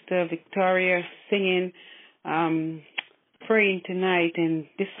heard Sister Victoria singing, praying tonight. And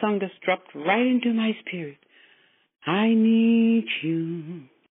this song just dropped right into my spirit. I need you.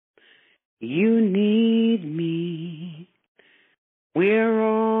 You need me. We're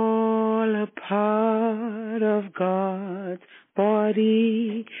all a part of God's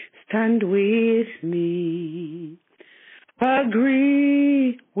body. Stand with me.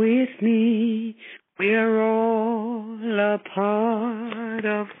 Agree with me. We're all a part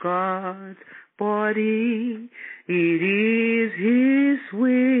of God's body. It is His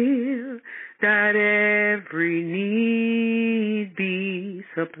will that every need be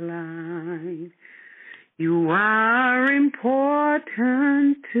supplied. You are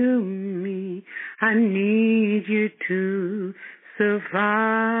important to me. I need you to survive.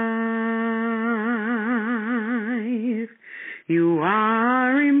 You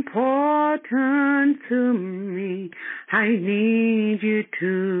are important to me. I need you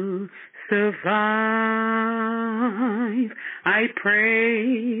to survive. I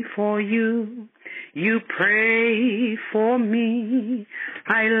pray for you. You pray for me.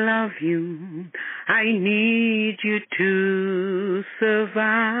 I love you. I need you to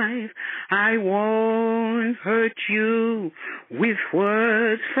survive. I won't hurt you with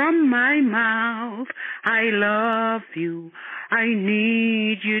words from my mouth. I love you. I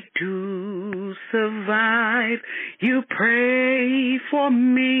need you to survive. You pray for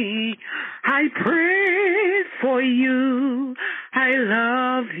me. I pray for you. I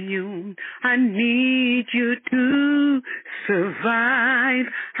love you. I need you to survive.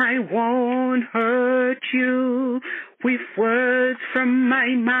 I won't hurt you with words from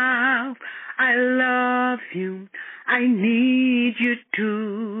my mouth. I love you. I need you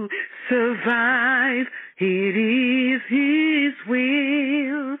to survive. It is His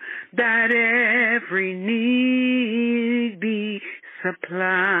will that every need be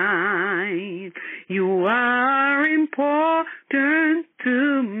supplied. You are important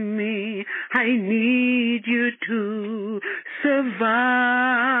to me. I need you to survive.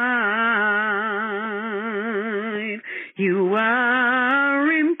 You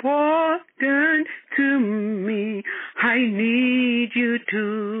are important to me. I need you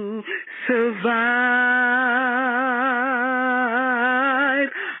to survive.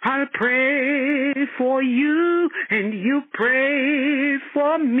 I'll pray for you and you pray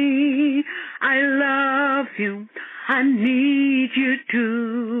for me. I love you. I need you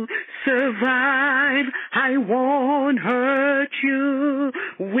to survive. I won't hurt you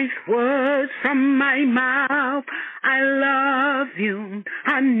with words from my mouth. I love you.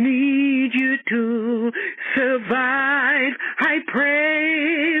 I need you to survive. I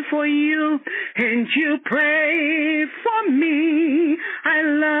pray for you and you pray for me. I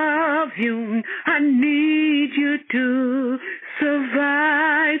love you. I need you to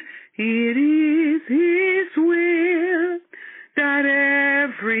survive. It is His will that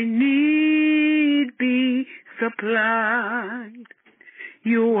every need be supplied.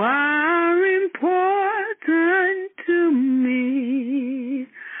 You are important to me.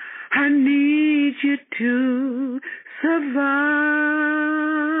 I need you to survive.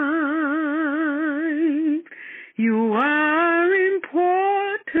 You are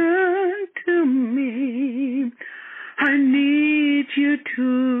important to me. I need you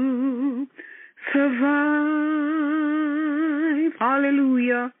to survive.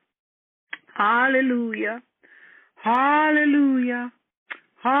 Hallelujah. Hallelujah. Hallelujah.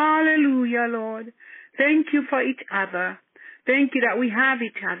 Hallelujah, Lord. Thank you for each other. Thank you that we have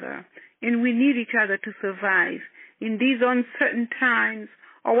each other and we need each other to survive in these uncertain times,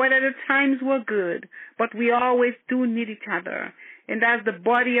 or whether the times were good, but we always do need each other. And as the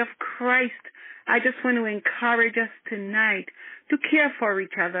body of Christ, I just want to encourage us tonight to care for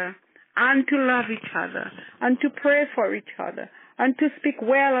each other and to love each other and to pray for each other and to speak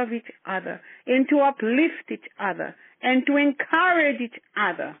well of each other and to uplift each other and to encourage each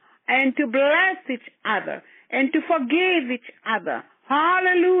other and to bless each other and to forgive each other.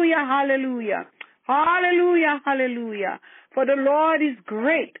 Hallelujah, hallelujah, hallelujah, hallelujah. For the Lord is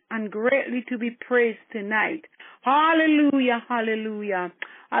great and greatly to be praised tonight. Hallelujah, hallelujah.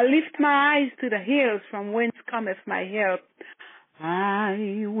 I lift my eyes to the hills from whence cometh my help.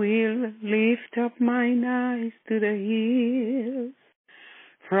 I will lift up mine eyes to the hills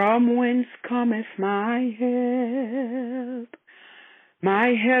from whence cometh my help.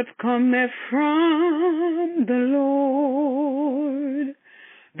 My help cometh from the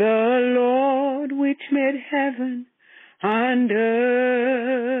Lord which made heaven and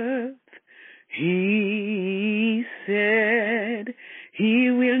earth. He said, He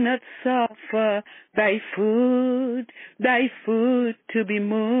will not suffer thy foot to be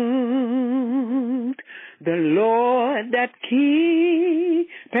moved. The Lord that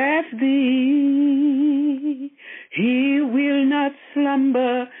keepeth thee, He will not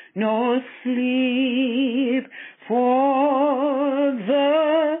slumber nor sleep. For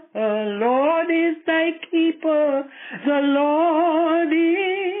the Lord is thy keeper, the Lord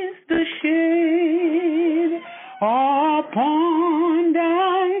is the shade upon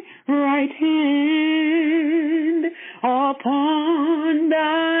thy right hand, upon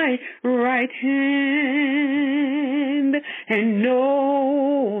thy right hand. And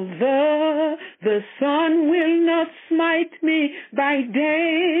no, the sun will not smite me by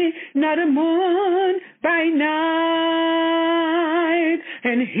day, nor the moon by night,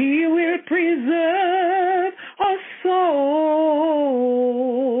 and He will preserve our soul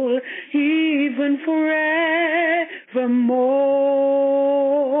even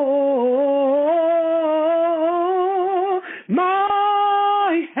forevermore.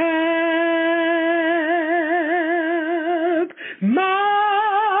 My help,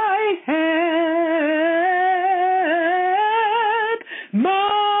 my help,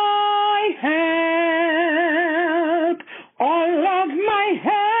 my help, all of my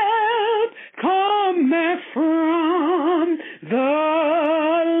help cometh from the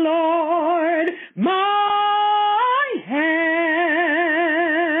Lord. My help,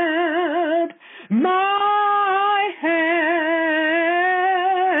 my help,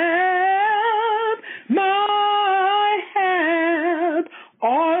 my help,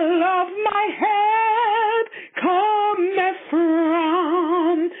 all of my help cometh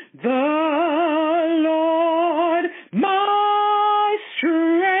from the Lord. My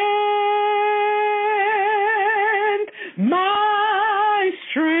strength, my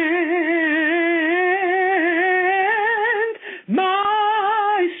strength,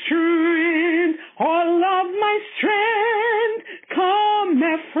 my strength, all of my strength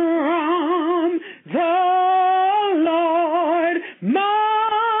cometh from the Lord.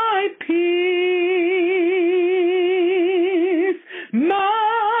 My peace,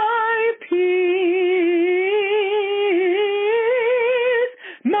 my peace,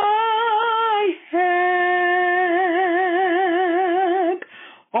 my help,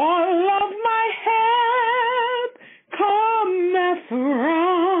 all of my help cometh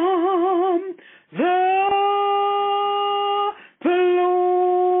from the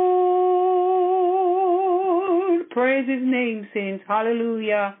Lord. Praise His name, saints.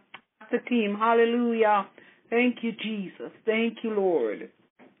 Hallelujah. The team. Hallelujah. Thank you, Jesus. Thank you, Lord.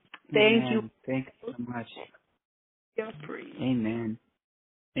 Thank you. Amen. Thank you so much. Your praise. Amen.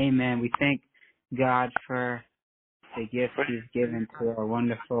 Amen. We thank God for the gift He's given to our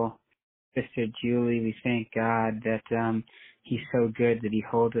wonderful Sister Julie. We thank God that He's so good that He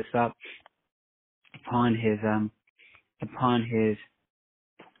holds us up upon His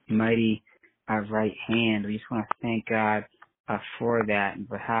mighty right hand. We just want to thank God for that and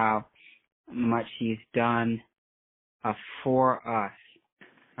for how much He's done for us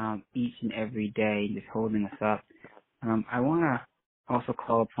each and every day, just holding us up. I want to also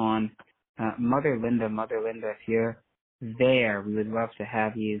call upon Mother Linda. Mother Linda, if you're there, we would love to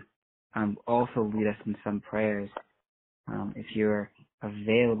have you also lead us in some prayers. If you're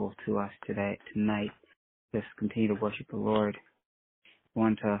available to us tonight, just continue to worship the Lord. I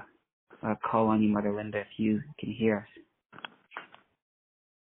want to call on you, Mother Linda, if you can hear us.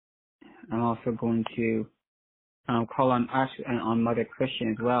 I'm also going to call on us and on Mother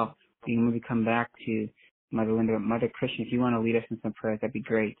Christian as well. we can maybe come back to Mother Linda. Mother Christian, if you want to lead us in some prayers, that'd be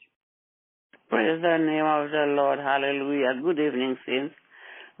great. Praise the name of the Lord. Hallelujah. Good evening, saints.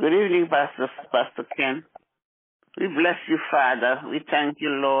 Good evening, Pastor Ken. We bless you, Father. We thank you,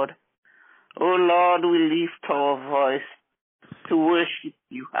 Lord. Oh, Lord, we lift our voice to worship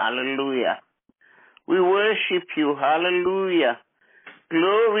you. Hallelujah. We worship you. Hallelujah.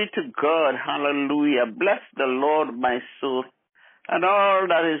 Glory to God. Hallelujah. Bless the Lord, my soul, and all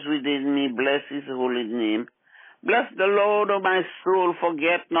that is within me. Bless his holy name. Bless the Lord, O my soul.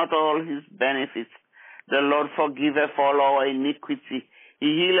 Forget not all his benefits. The Lord forgiveth all our iniquity. He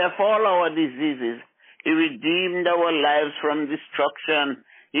healeth all our diseases. He redeemed our lives from destruction.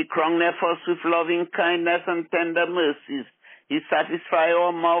 He crowneth us with loving kindness and tender mercies. He satisfies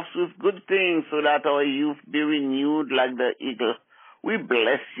our mouths with good things so that our youth be renewed like the eagle. We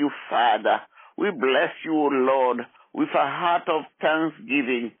bless you, Father. We bless you, O Lord, with a heart of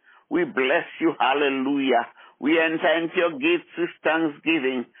thanksgiving. We bless you, hallelujah. We enter into your gates with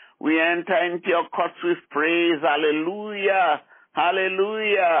thanksgiving. We enter into your courts with praise, hallelujah,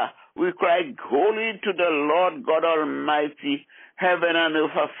 hallelujah. We cry, holy to the Lord God Almighty. Heaven and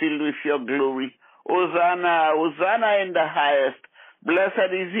earth are filled with your glory. Hosanna, Hosanna in the highest.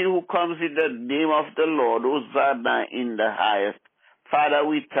 Blessed is he who comes in the name of the Lord. Hosanna in the highest. Father,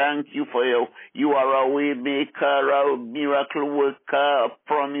 we thank you for you are a way maker, a miracle worker, a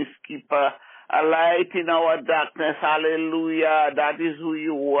promise keeper, a light in our darkness. Hallelujah. That is who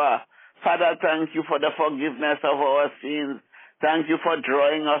you are. Father, thank you for the forgiveness of our sins. Thank you for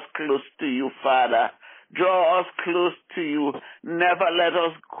drawing us close to you, Father. Draw us close to you. Never let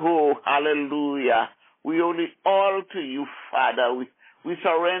us go. Hallelujah. We owe it all to you, Father. We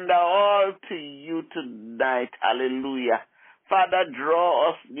surrender all to you tonight. Hallelujah. Father,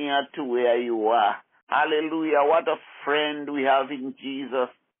 draw us near to where you are. Hallelujah. What a friend we have in Jesus.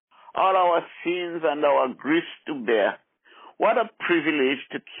 All our sins and our griefs to bear. What a privilege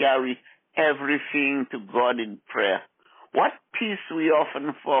to carry everything to God in prayer. What peace we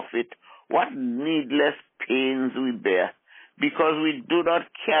often forfeit. What needless pains we bear. Because we do not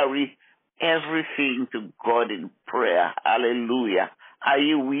carry everything to God in prayer. Hallelujah. Are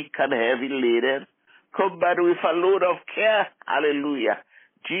you weak and heavy laden? Come back with a load of care. Hallelujah.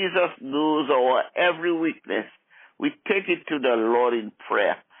 Jesus knows our every weakness. We take it to the Lord in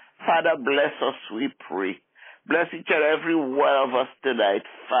prayer. Father, bless us, we pray. Bless each and every one of us tonight,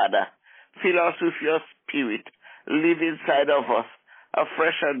 Father. Fill us with your spirit. Live inside of us. A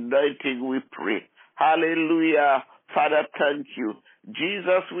fresh anointing, we pray. Hallelujah. Father, thank you.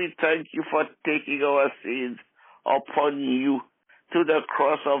 Jesus, we thank you for taking our sins upon you to the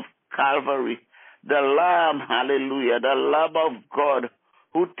cross of Calvary. The Lamb, hallelujah, the Lamb of God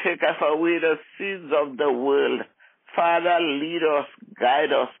who taketh away the sins of the world. Father, lead us,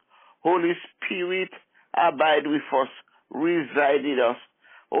 guide us. Holy Spirit, abide with us, reside in us.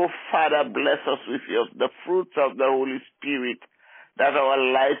 Oh, Father, bless us with the fruits of the Holy Spirit, that our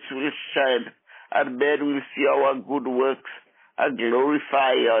lights will shine and men will see our good works and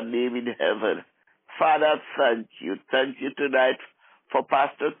glorify your name in heaven. Father, thank you. Thank you tonight for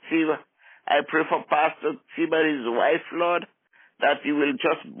Pastor Tim. I pray for Pastor Tim and his wife, Lord, that you will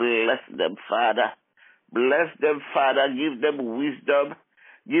just bless them, Father. Bless them, Father. Give them wisdom.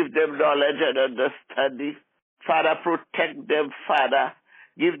 Give them knowledge and understanding. Father, protect them, Father.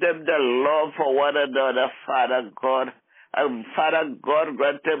 Give them the love for one another, Father God. And Father God,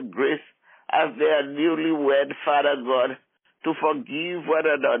 grant them grace as they are newlywed, Father God, to forgive one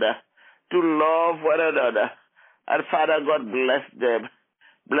another, to love one another. And Father God, bless them.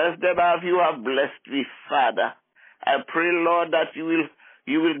 Bless them as you have blessed me, Father. I pray, Lord, that you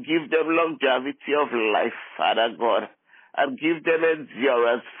will give them longevity of life, Father God, and give them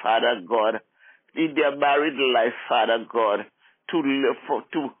endurance, Father God, in their married life, Father God, to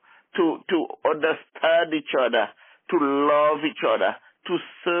understand each other, to love each other, to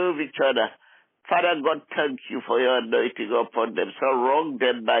serve each other. Father God, thank you for your anointing upon them. Surround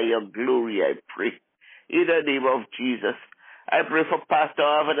them by your glory, I pray. In the name of Jesus, I pray for Pastor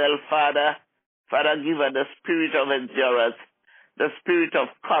Avenel, Father. Father, give her the spirit of endurance, the spirit of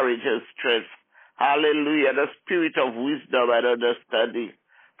courage and strength. Hallelujah, the spirit of wisdom and understanding.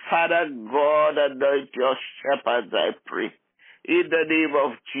 Father God, anoint your shepherds, I pray. In the name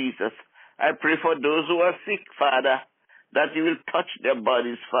of Jesus, I pray for those who are sick, Father, that you will touch their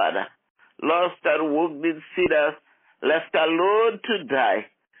bodies, Father. Lost and wounded sinners, left alone to die.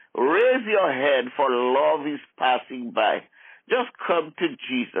 Raise your head, for love is passing by. Just come to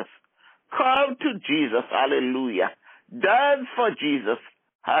Jesus. Come to Jesus. Hallelujah. Dance for Jesus.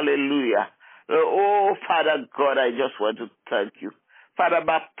 Hallelujah. Oh, Father God, I just want to thank you. Father,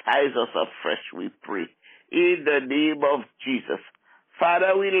 baptize us afresh, we pray, in the name of Jesus.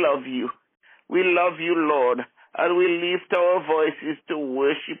 Father, we love you. We love you, Lord, and we lift our voices to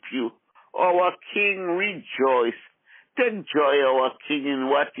worship you. Our King, rejoice. Take joy, our King, in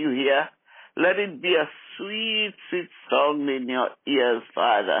what you hear. Let it be a sweet, sweet song in your ears,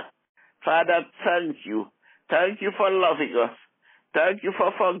 Father. Father, thank you. Thank you for loving us. Thank you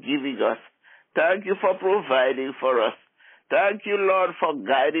for forgiving us. Thank you for providing for us. Thank you, Lord, for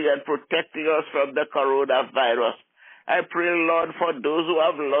guiding and protecting us from the coronavirus. I pray, Lord, for those who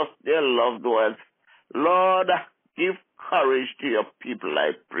have lost their loved ones. Lord, give courage to your people,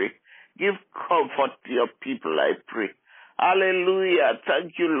 I pray. Give comfort to your people, I pray. Hallelujah.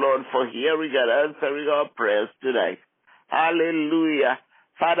 Thank you, Lord, for hearing and answering our prayers tonight. Hallelujah.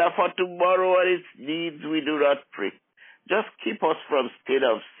 Father, for tomorrow and its needs we do not pray. Just keep us from state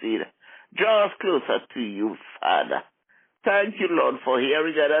of sin. Draw us closer to you, Father. Thank you, Lord, for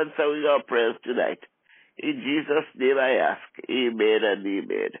hearing and answering our prayers tonight. In Jesus' name I ask. Amen and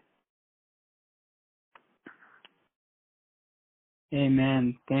amen.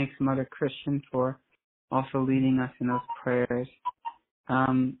 Amen. Thanks, Mother Christian, for also leading us in those prayers.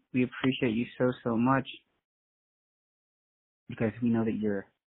 We appreciate you so much because we know that you're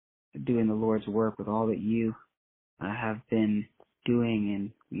doing the Lord's work with all that you have been doing,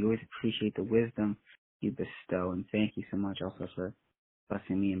 and we always appreciate the wisdom you bestow. And thank you so much also for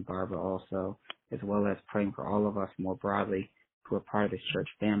blessing me and Barbara also, as well as praying for all of us more broadly who are part of this church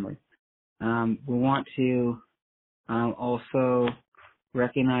family. We want to also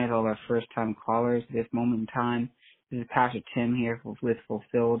recognize all our first-time callers at this moment in time. This is Pastor Tim here with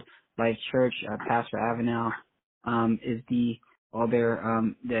Fulfilled Life Church. Pastor Avenel is the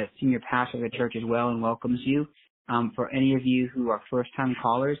senior pastor of the church as well and welcomes you. For any of you who are first-time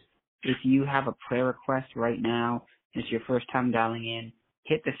callers, if you have a prayer request right now, and it's your first time dialing in,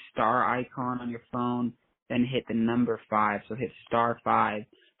 hit the star icon on your phone, then hit the number 5. So hit star 5,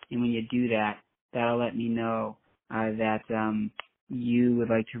 and when you do that, that'll let me know that you would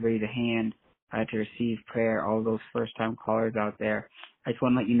like to raise a hand to receive prayer. All those first-time callers out there, I just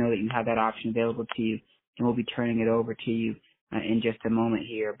want to let you know that you have that option available to you, and we'll be turning it over to you in just a moment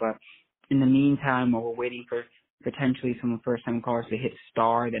here. But in the meantime, while we're waiting for potentially some first-time callers to hit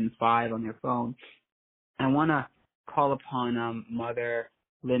star, then 5 on their phone, I want to call upon Mother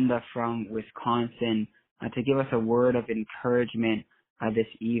Linda from Wisconsin to give us a word of encouragement this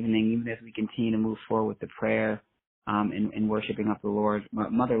evening, even as we continue to move forward with the prayer and worshiping up the Lord.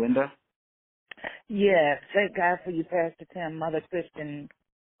 Mother Linda? Yes, thank God for you, Pastor Tim, Mother Christian,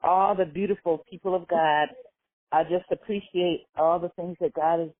 all the beautiful people of God. I just appreciate all the things that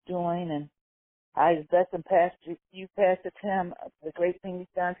God is doing, and I bless and Pastor Tim. The great thing He's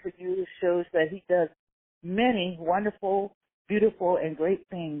done for you shows that He does many wonderful, beautiful, and great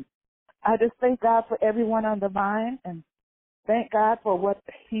things. I just thank God for everyone on the line, and thank God for what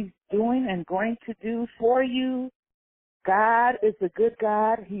He's doing and going to do for you. God is a good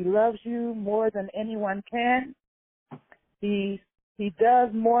God. He loves you more than anyone can. He does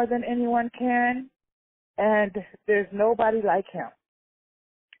more than anyone can, and there's nobody like Him.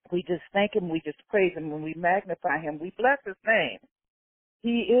 We just thank Him, we just praise Him, when we magnify Him, we bless His name.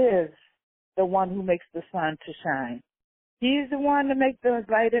 He is the one who makes the sun to shine. He's the one to make the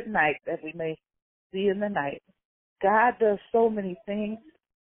light at night that we may see in the night. God does so many things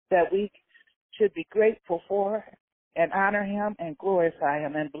that we should be grateful for and honor Him and glorify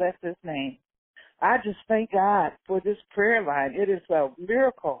Him and bless His name. I just thank God for this prayer line. It is a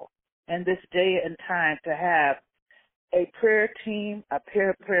miracle in this day and time to have a prayer team, a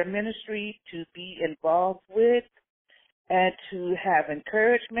prayer ministry to be involved with, and to have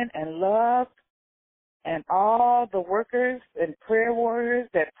encouragement and love, and all the workers and prayer warriors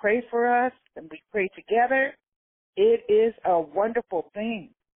that pray for us and we pray together. It is a wonderful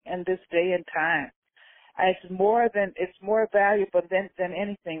thing in this day and time. It's more valuable than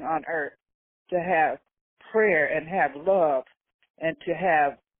anything on earth to have prayer and have love and to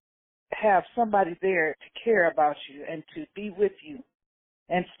have somebody there to care about you and to be with you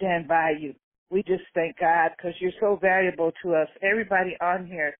and stand by you. We just thank God because you're so valuable to us. Everybody on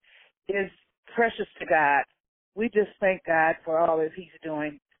here is precious to God. We just thank God for all that He's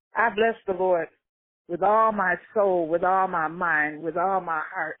doing. I bless the Lord with all my soul, with all my mind, with all my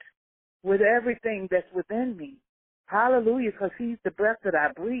heart, with everything that's within me. Hallelujah, because He's the breath that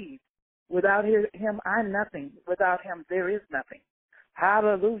I breathe. Without Him, I'm nothing. Without Him, there is nothing.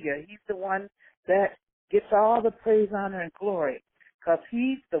 Hallelujah. He's the one that gets all the praise, honor, and glory because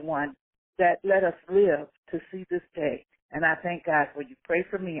He's the one that let us live to see this day. And I thank God for you. Pray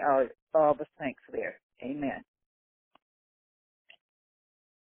for me, all the saints there. Amen.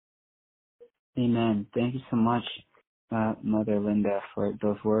 Amen. Thank you so much, Mother Linda, for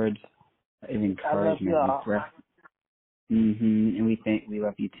those words of I love encouragement. you all. And we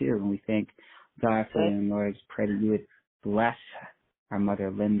love you too, and we thank God for you. And Lord, I just pray that you would bless our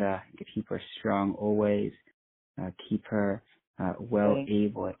Mother Linda, to keep her strong always, keep her well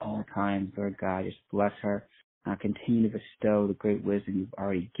able at all times. Lord God, just bless her. Continue to bestow the great wisdom you've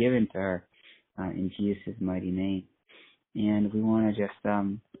already given to her in Jesus' mighty name. And we want to just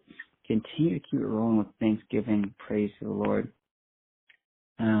continue to keep it rolling with thanksgiving, praise to the Lord.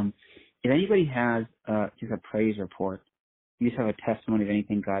 If anybody has just a praise report, you just have a testimony of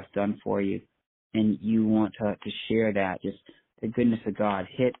anything God's done for you, and you want to share that, just the goodness of God,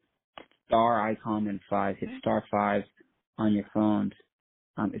 hit star icon and 5, hit star 5 on your phones.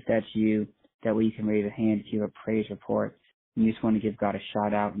 If that's you, that way you can raise a hand if you have a praise report. And you just want to give God a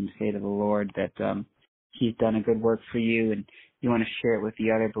shout out and say to the Lord that He's done a good work for you, and you want to share it with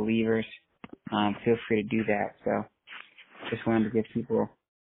the other believers. Feel free to do that. So just wanted to give people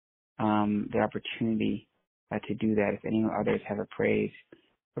the opportunity to do that if any others have a praise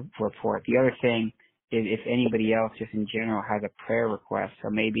report. The other thing is if anybody else just in general has a prayer request, or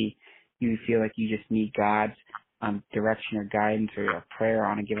maybe you feel like you just need God's direction or guidance or a prayer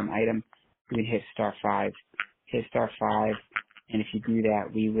on a given item, you can hit star 5. Hit star 5, and if you do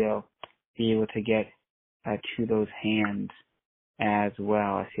that, we will be able to get to those hands as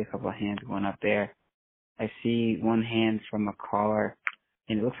well. I see a couple of hands going up there. I see one hand from a caller,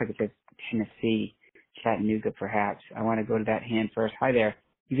 and it looks like it says Tennessee, Chattanooga perhaps. I want to go to that hand first. Hi there.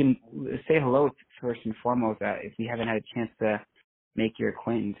 You can say hello first and foremost if we haven't had a chance to make your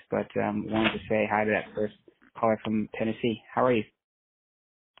acquaintance, but wanted to say hi to that first caller from Tennessee. How are you?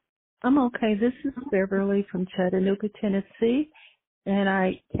 I'm okay. This is Beverly from Chattanooga, Tennessee, and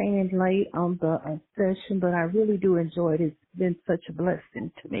I came in late on the session, but I really do enjoy it. It's been such a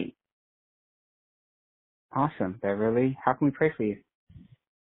blessing to me. Awesome, Beverly. How can we pray for you?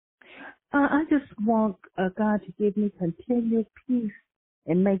 I just want God to give me continued peace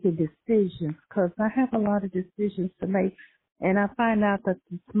in making decisions, because I have a lot of decisions to make, and I find out that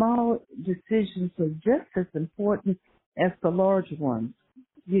the small decisions are just as important as the large ones,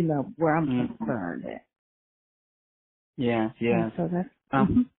 you know, where I'm concerned at. Yeah. And so that's,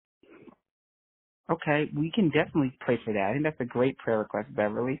 Okay, we can definitely pray for that. I think that's a great prayer request,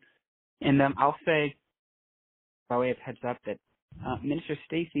 Beverly. And I'll say, by way of heads up, that Minister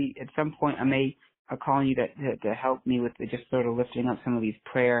Stacy, at some point I may call you to help me with just sort of lifting up some of these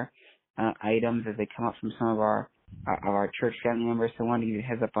prayer items as they come up from some of our church family members. So I wanted to give you a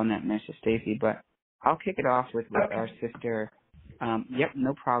heads up on that, Minister Stacy. But I'll kick it off with our sister. Yep,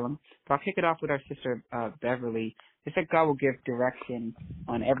 no problem. So I'll kick it off with our sister Beverly. Just that God will give direction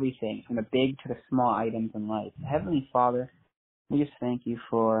on everything, from the big to the small items in life. Heavenly Father, we just thank you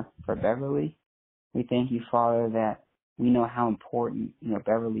for Beverly. We thank you, Father, that we know how important,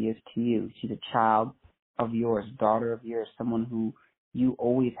 Beverly is to you. She's a child of yours, daughter of yours, someone who you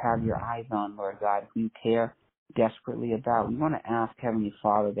always have your eyes on, Lord God, who you care desperately about. We want to ask, Heavenly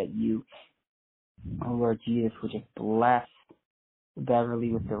Father, that you, oh Lord Jesus, would just bless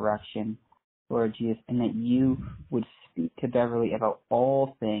Beverly with direction, Lord Jesus, and that you would speak to Beverly about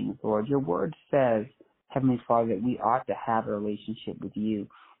all things, Lord. Your word says, Heavenly Father, that we ought to have a relationship with you,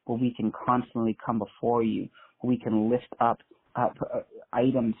 where we can constantly come before you, where we can lift up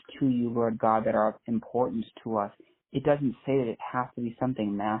items to you, Lord God, that are of importance to us. It doesn't say that it has to be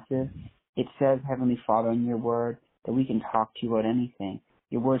something massive. It says, Heavenly Father, in your word, that we can talk to you about anything.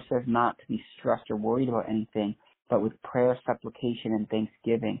 Your word says not to be stressed or worried about anything, but with prayer, supplication, and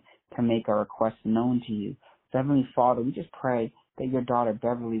thanksgiving to make our requests known to you. So, Heavenly Father, we just pray that your daughter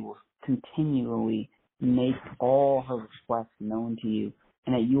Beverly will continually make all her requests known to you,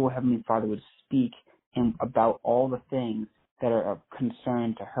 and that you, Heavenly Father, would speak about all the things that are of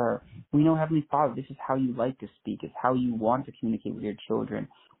concern to her. We know, Heavenly Father, this is how you like to speak. It's how you want to communicate with your children.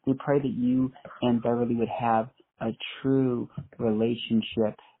 We pray that you and Beverly would have a true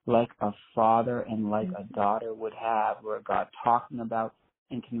relationship like a father and like a daughter would have, Lord God, talking about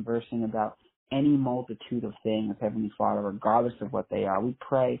and conversing about any multitude of things, Heavenly Father, regardless of what they are. We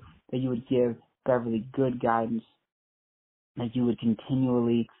pray that you would give Beverly good guidance, that you would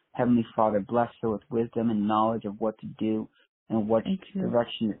continually, Heavenly Father, bless her with wisdom and knowledge of what to do and what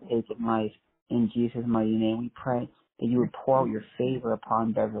direction to take in life. In Jesus' mighty name, we pray that you would pour out your favor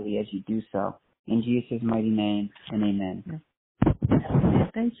upon Beverly as you do so. In Jesus' mighty name, and amen.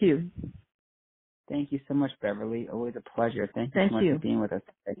 Thank you. Thank you so much, Beverly. Always a pleasure. Thank you so much for being with us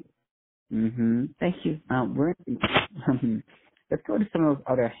today. Thank you. Let's go to some of those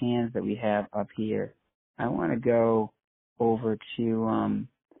other hands that we have up here. I want to go over to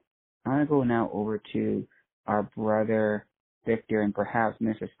I want to go now over to our brother Victor, and perhaps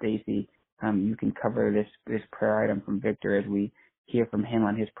Mr. Stacy. You can cover this prayer item from Victor as we hear from him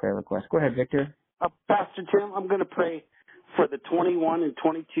on his prayer request. Go ahead, Victor. Pastor Tim, I'm going to pray for the 21 and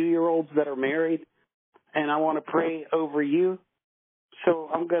 22-year-olds that are married, and I want to pray over you. So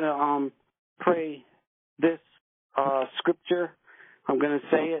I'm going to pray this scripture. I'm going to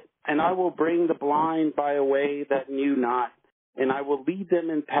say it. And I will bring the blind by a way that knew not, and I will lead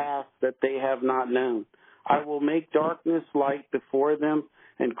them in paths that they have not known. I will make darkness light before them,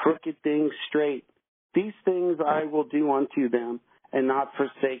 and crooked things straight. These things I will do unto them, and not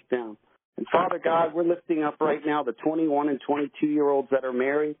forsake them. And Father God, we're lifting up right now the 21 and 22-year-olds that are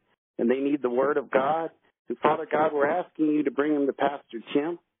married, and they need the word of God. And Father God, we're asking you to bring them to Pastor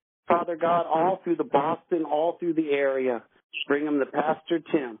Tim. Father God, all through the Boston, all through the area, bring them to Pastor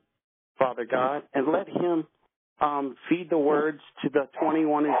Tim, Father God, and let him feed the words to the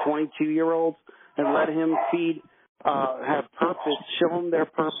 21 and 22-year-olds, and let him have purpose, show them their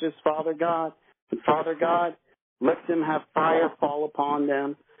purpose, Father God. And Father God, let them have fire fall upon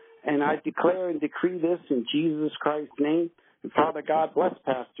them. And I declare and decree this in Jesus Christ's name. And Father God, bless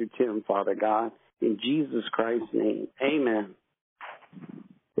Pastor Tim, Father God, in Jesus Christ's name. Amen.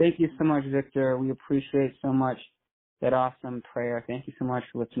 Thank you so much, Victor. We appreciate so much that awesome prayer. Thank you so much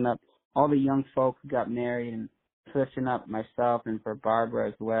for lifting up all the young folk who got married, and lifting up myself and for Barbara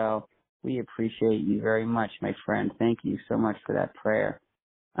as well. We appreciate you very much, my friend. Thank you so much for that prayer.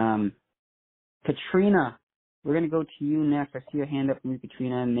 Katrina, we're going to go to you next. I see your hand up from you,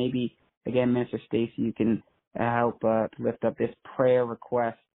 Katrina, and maybe, again, Minister Stacy, you can help to lift up this prayer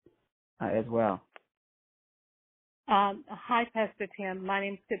request as well. Hi, Pastor Tim. My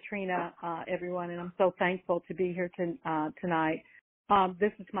name's Katrina, everyone, and I'm so thankful to be here tonight.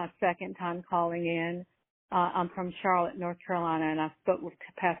 This is my second time calling in. I'm from Charlotte, North Carolina, and I spoke with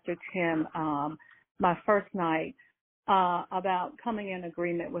Pastor Tim my first night about coming in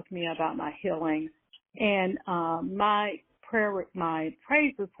agreement with me about my healing. And my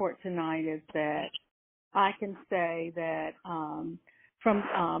praise report tonight is that I can say that from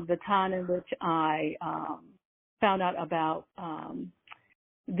the time in which I found out about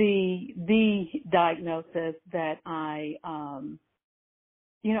the diagnosis, that I've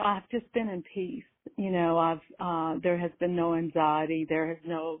just been in peace. There has been no anxiety. There has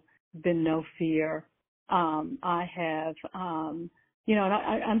been no fear. I have, and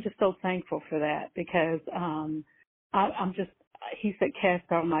I'm just so thankful for that, because he said,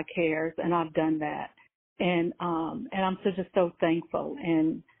 cast all my cares, and I've done that. And I'm just so thankful.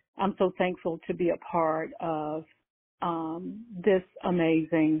 And I'm so thankful to be a part of this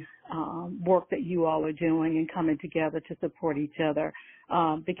amazing work that you all are doing and coming together to support each other,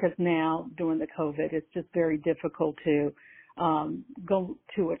 because now during the COVID, it's just very difficult to go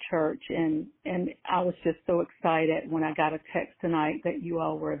to a church, and I was just so excited when I got a text tonight that you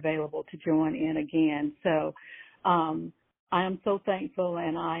all were available to join in again. So I am so thankful,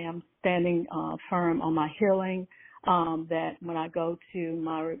 and I am standing firm on my healing, that when I go to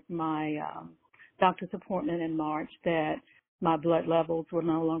my doctor's appointment in March, that my blood levels will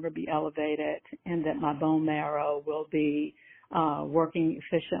no longer be elevated, and that my bone marrow will be working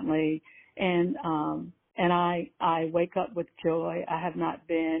efficiently. And I wake up with joy. I have not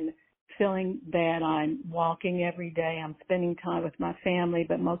been feeling bad. I'm walking every day. I'm spending time with my family,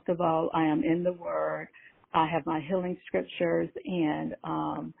 but most of all, I am in the Word. I have my healing scriptures, and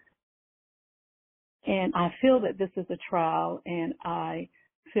I feel that this is a trial, and I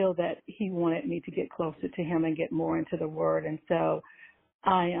feel that He wanted me to get closer to Him and get more into the Word. And so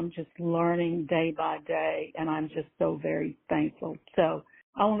I am just learning day by day, and I'm just so very thankful. So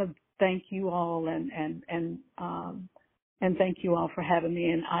I want to thank you all, and thank you all for having me.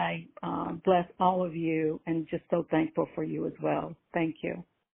 And I bless all of you, and just so thankful for you as well. Thank you.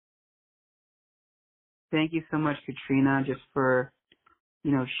 Thank you so much, Katrina, just for,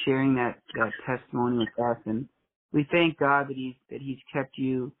 sharing that testimony with us. And we thank God that He's kept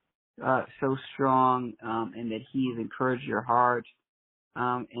you so strong, and that He's encouraged your heart.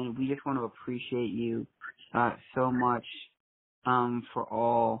 And we just want to appreciate you so much for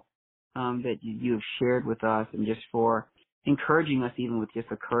all that you have shared with us, and just for encouraging us, even with just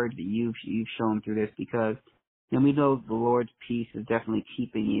the courage that you've shown through this, because we know the Lord's peace is definitely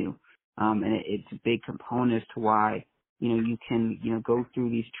keeping you, and it's a big component as to why you can go through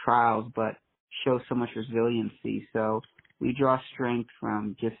these trials, but show so much resiliency. So we draw strength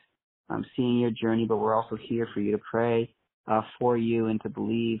from just seeing your journey, but we're also here for you to pray for you, and to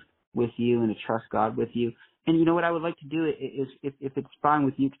believe with you, and to trust God with you. And you know what I would like to do is, if it's fine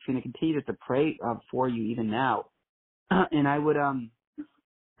with you, Katrina, continue to pray for you even now. And I would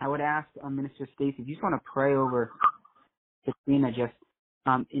I would ask Minister Stacy, if you just want to pray over Katrina, just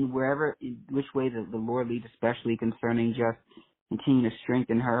in which way the Lord leads, especially concerning just continue to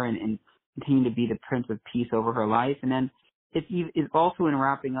strengthen her and continue to be the Prince of Peace over her life. And then if also in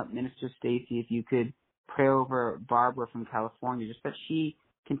wrapping up, Minister Stacy, if you could pray over Barbara from California, just that she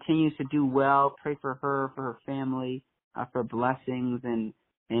continues to do well, pray for her family, for blessings and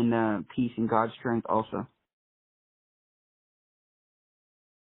peace and God's strength also.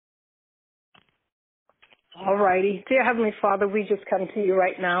 All righty. Dear Heavenly Father, we just come to you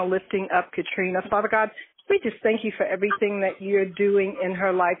right now lifting up Katrina. Father God, we just thank you for everything that you're doing in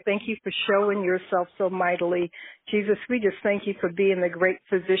her life. Thank you for showing yourself so mightily. Jesus, we just thank you for being the great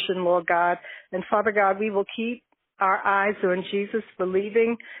physician, Lord God. And Father God, we will keep our eyes on Jesus,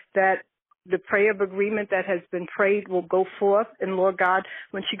 believing that the prayer of agreement that has been prayed will go forth. And Lord God,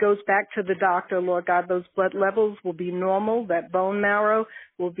 when she goes back to the doctor, Lord God, those blood levels will be normal. That bone marrow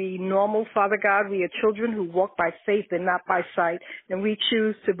will be normal. Father God, we are children who walk by faith and not by sight. And we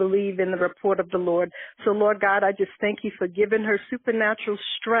choose to believe in the report of the Lord. So Lord God, I just thank you for giving her supernatural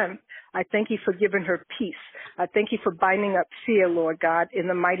strength. I thank you for giving her peace. I thank you for binding up fear, Lord God, in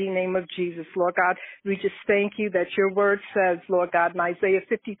the mighty name of Jesus. Lord God, we just thank you that your word says, Lord God, in Isaiah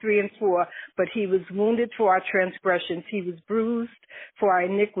 53:4, but he was wounded for our transgressions. He was bruised for our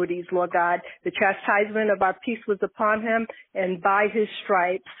iniquities, Lord God. The chastisement of our peace was upon him, and by his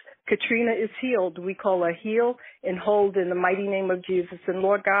stripes, Katrina is healed. We call her healed and whole in the mighty name of Jesus. And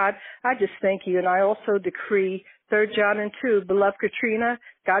Lord God, I just thank you. And I also decree 3 John 2, beloved Katrina,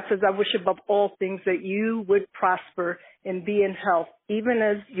 God says, I wish above all things that you would prosper and be in health, even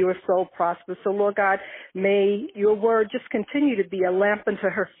as your soul prospers. So Lord God, may your word just continue to be a lamp unto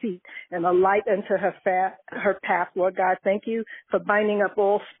her feet and a light unto her path. Lord God, thank you for binding up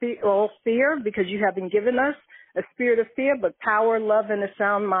all fear, because you haven't given us a spirit of fear, but power, love, and a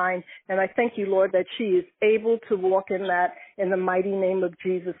sound mind. And I thank you, Lord, that she is able to walk in that in the mighty name of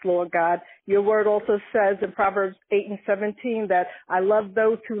Jesus, Lord God. Your word also says in Proverbs 8:17 that I love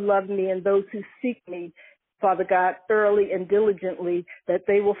those who love me, and those who seek me, Father God, early and diligently, that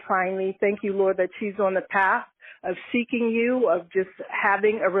they will find me. Thank you, Lord, that she's on the path of seeking you, of just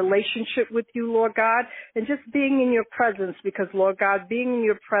having a relationship with you, Lord God, and just being in your presence, because, Lord God, being in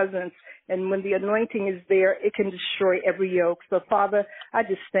your presence, and when the anointing is there, it can destroy every yoke. So, Father, I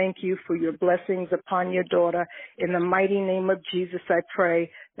just thank you for your blessings upon your daughter. In the mighty name of Jesus, I pray.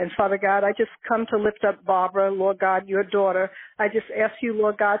 And, Father God, I just come to lift up Barbara, Lord God, your daughter. I just ask you,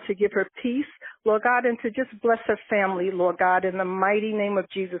 Lord God, to give her peace, Lord God, and to just bless her family, Lord God, in the mighty name of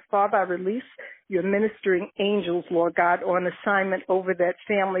Jesus. Father, I release your ministering angels, Lord God, on assignment over that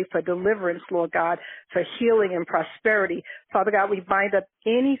family for deliverance, Lord God, for healing and prosperity. Father God, we bind up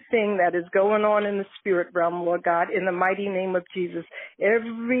anything that is going on in the spirit realm, Lord God, in the mighty name of Jesus.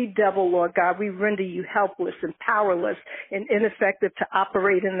 Every devil, Lord God, we render you helpless and powerless and ineffective to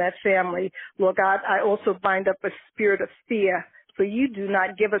operate in that family. Lord God, I also bind up a spirit of fear. For you do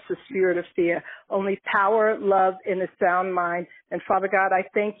not give us a spirit of fear, only power, love, and a sound mind. And Father God, I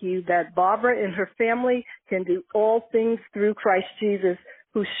thank you that Barbara and her family can do all things through Christ Jesus,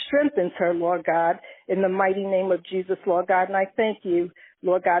 who strengthens her, Lord God, in the mighty name of Jesus, Lord God. And I thank you,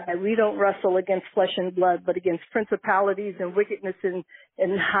 Lord God, that we don't wrestle against flesh and blood, but against principalities and wickedness in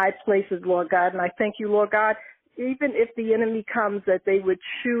high places, Lord God. And I thank you, Lord God, even if the enemy comes, that they would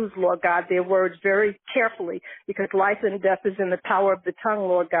choose, Lord God, their words very carefully, because life and death is in the power of the tongue,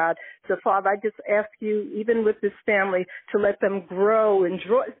 Lord God. So, Father, I just ask you, even with this family, to let them grow and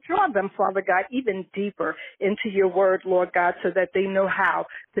draw them, Father God, even deeper into your word, Lord God, so that they know how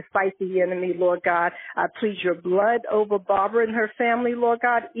to fight the enemy, Lord God. I plead your blood over Barbara and her family, Lord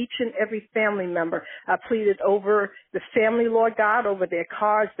God, each and every family member. I plead it over the family, Lord God, over their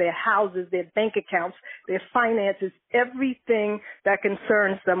cars, their houses, their bank accounts, their finances, everything that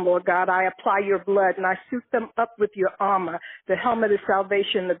concerns them, Lord God. I apply your blood and I suit them up with your armor, the helmet of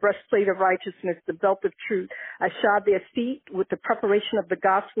salvation, the breastplate of righteousness, the belt of truth. I shod their feet with the preparation of the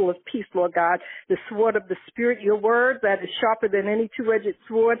gospel of peace, Lord God, the sword of the Spirit, your word that is sharper than any two-edged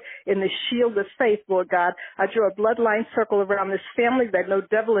sword, and the shield of faith, Lord God. I draw a bloodline circle around this family that no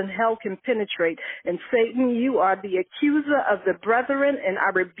devil in hell can penetrate. And Satan, you are the accuser of the brethren, and I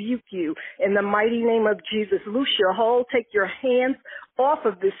rebuke you in the mighty name of Jesus. Loose your hold, take your hands off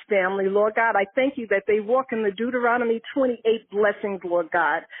of this family, Lord God. I thank you that they walk in the Deuteronomy 28 blessings, Lord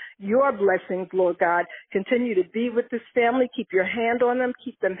God. Your blessings, Lord God. Continue to be with this family. Keep your hand on them.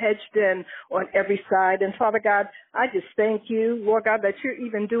 Keep them hedged in on every side. And Father God, I just thank you, Lord God, that you're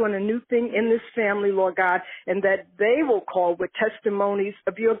even doing a new thing in this family, Lord God, and that they will call with testimonies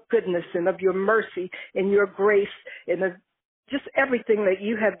of your goodness and of your mercy and your grace and of just everything that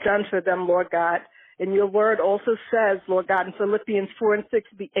you have done for them, Lord God. And your word also says, Lord God, in Philippians 4 and 6,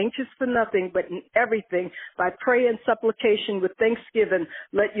 be anxious for nothing, but in everything, by prayer and supplication with thanksgiving,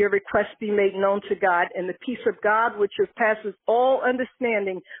 let your requests be made known to God. And the peace of God, which surpasses all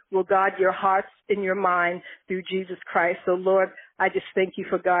understanding, will guard your hearts and your mind through Jesus Christ. So, Lord, I just thank you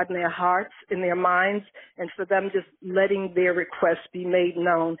for guarding their hearts and their minds and for them just letting their requests be made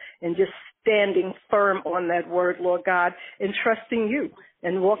known and just standing firm on that word, Lord God, and trusting you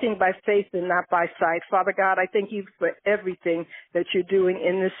and walking by faith and not by sight. Father God, I thank you for everything that you're doing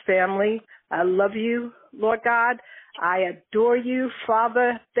in this family. I love you, Lord God. I adore you,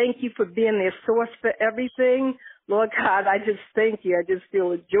 Father. Thank you for being their source for everything. Lord God, I just thank you. I just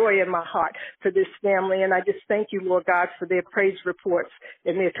feel a joy in my heart for this family. And I just thank you, Lord God, for their praise reports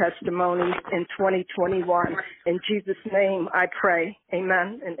and their testimonies in 2021. In Jesus' name I pray.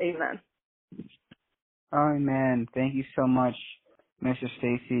 Amen and amen. Amen. Thank you so much, Mr.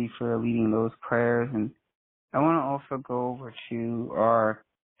 Stacy, for leading those prayers. And I want to also go over to our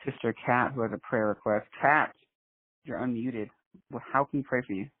sister Kat, who has a prayer request. Kat, you're unmuted. Well, how can we pray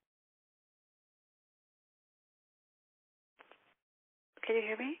for you? Can you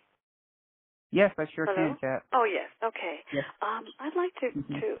hear me? Yes, I sure Hello? can, Kat. Oh, yes. Okay. Yes. I'd like to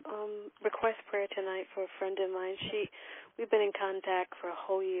request prayer tonight for a friend of mine. We've been in contact for a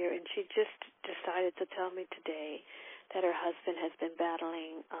whole year, and she just decided to tell me today that her husband has been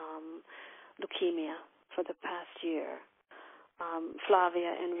battling leukemia for the past year.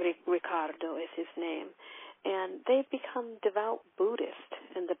 Flavia and Ricardo is his name. And they've become devout Buddhists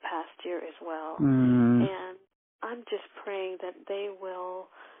in the past year as well. And I'm just praying that they will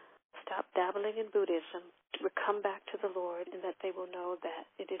stop dabbling in Buddhism, come back to the Lord, and that they will know that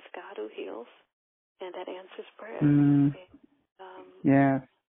it is God who heals and that answers prayer. Yes.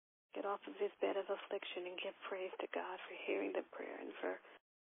 Get off of his bed of affliction and give praise to God for hearing the prayer and for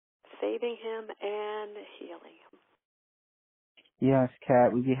saving him and healing him. Yes,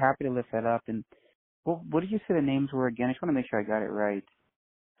 Kat, we'd be happy to lift that up. And what did you say the names were again? I just want to make sure I got it right.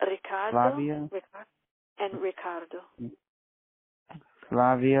 Flavio and Ricardo.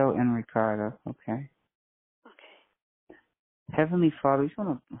 Flavio and Ricardo. Okay. Heavenly Father, we just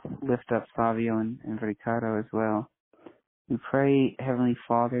want to lift up Flavio and Ricardo as well. We pray, Heavenly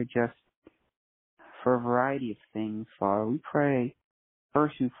Father, just for a variety of things, Father. We pray,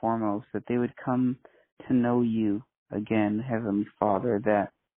 first and foremost, that they would come to know you again, Heavenly Father,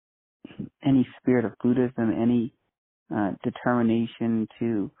 that any spirit of Buddhism, any determination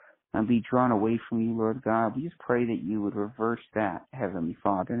to be drawn away from you, Lord God, we just pray that you would reverse that, Heavenly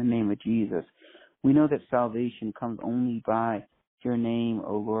Father, in the name of Jesus. We know that salvation comes only by your name,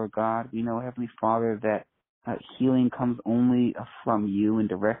 O Lord God. We know, Heavenly Father, that healing comes only from you and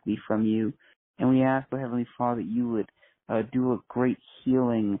directly from you. And we ask, oh, Heavenly Father, that you would do a great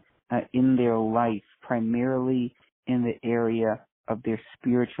healing in their life, primarily in the area of their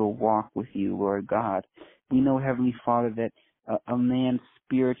spiritual walk with you, Lord God. We know, Heavenly Father, that a man's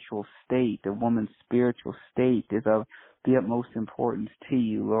spiritual state, a woman's spiritual state is of the utmost importance to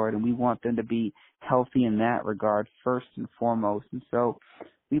you, Lord, and we want them to be healthy in that regard first and foremost. And so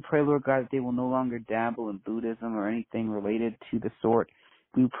we pray, Lord God, that they will no longer dabble in Buddhism or anything related to the sort.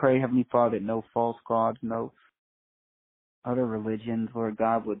 We pray, Heavenly Father, that no false gods, no other religions, Lord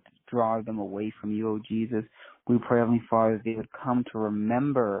God, would draw them away from you, O Jesus. We pray, Heavenly Father, that they would come to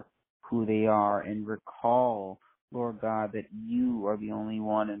remember who they are and recall, Lord God, that you are the only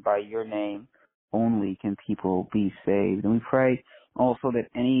one, and by your name only can people be saved. And we pray also that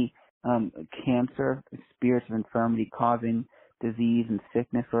any cancer, spirits of infirmity causing disease and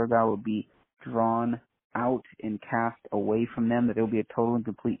sickness, Lord God, will be drawn out and cast away from them, that there will be a total and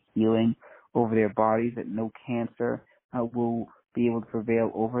complete healing over their bodies, that no cancer will be able to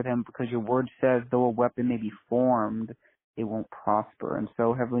prevail over them, because your word says, though a weapon may be formed, it won't prosper. And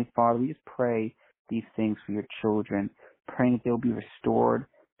so, Heavenly Father, we just pray these things for your children, praying that they'll be restored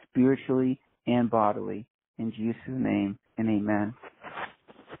spiritually and bodily. In Jesus' name, and amen.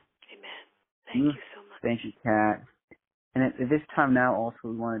 Amen. Thank you so much. Thank you, Kat. And at this time now, also,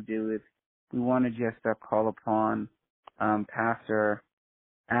 what we want to do is we want to just call upon Pastor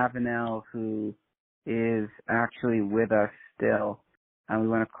Avenel, who is actually with us still. And we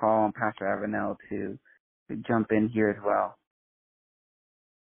want to call on Pastor Avenel to jump in here as well.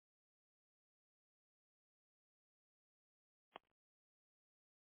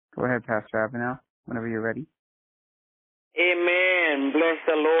 Go ahead, Pastor Avenel, whenever you're ready. Amen. Bless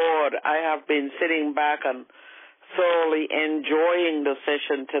the Lord. I have been sitting back and thoroughly enjoying the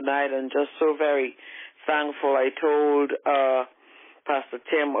session tonight and just so very thankful. I told Pastor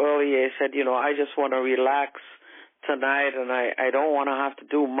Tim earlier, I said, I just want to relax tonight, and I don't want to have to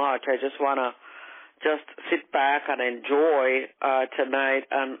do much. I just want to just sit back and enjoy tonight.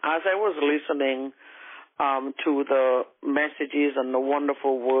 And as I was listening to the messages and the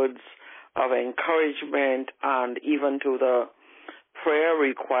wonderful words of encouragement and even to the prayer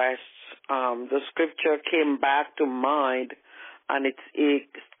requests, the scripture came back to mind, and it's a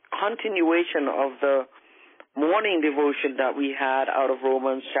continuation of the morning devotion that we had out of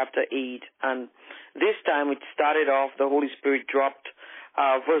Romans chapter 8. And this time it started off, the Holy Spirit dropped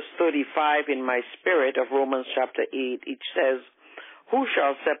verse 35 in my spirit of Romans chapter 8. It says, "Who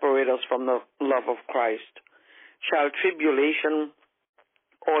shall separate us from the love of Christ? Shall tribulation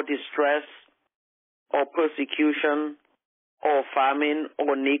or distress or persecution or famine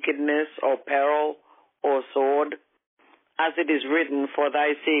or nakedness or peril or sword? As it is written, for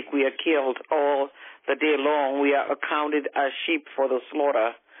thy sake we are killed all the day long. We are accounted as sheep for the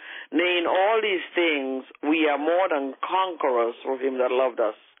slaughter. Nay, in all these things we are more than conquerors through him that loved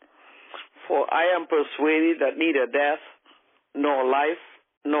us. For I am persuaded that neither death, nor life,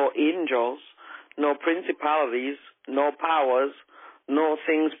 nor angels, nor principalities, nor powers, nor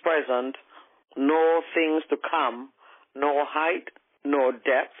things present, nor things to come, nor height, nor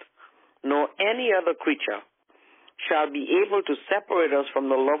depth, nor any other creature shall be able to separate us from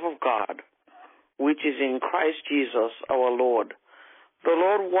the love of God, which is in Christ Jesus our Lord." The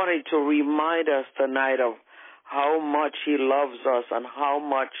Lord wanted to remind us tonight of how much he loves us and how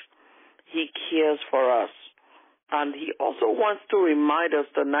much he cares for us. And he also wants to remind us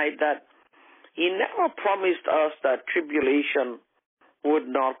tonight that he never promised us that tribulation would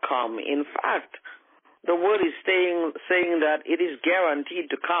not come. In fact, the word is saying that it is guaranteed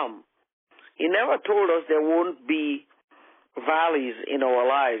to come. He never told us there won't be valleys in our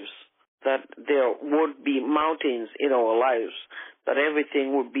lives, that there would be mountains in our lives, that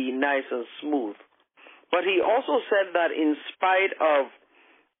everything would be nice and smooth. But he also said that in spite of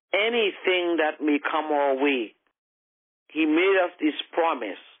anything that may come our way, he made us this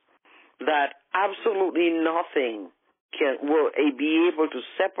promise that absolutely nothing will be able to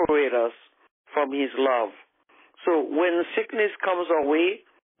separate us from his love. So when sickness comes our way,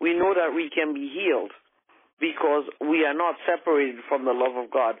 we know that we can be healed because we are not separated from the love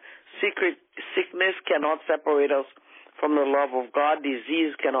of God. Sickness cannot separate us from the love of God.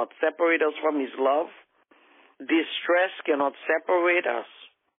 Disease cannot separate us from his love. Distress cannot separate us.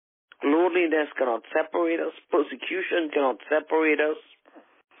 Loneliness cannot separate us. Persecution cannot separate us.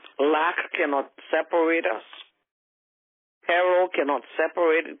 Lack cannot separate us. Peril cannot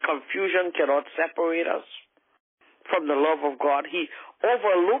separate us. Confusion cannot separate us from the love of God. He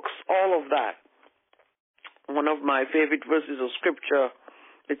overlooks all of that. One of my favorite verses of scripture,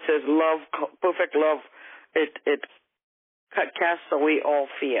 it says, "Love, perfect love, it casts away all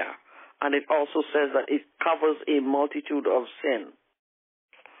fear." And it also says that it covers a multitude of sin.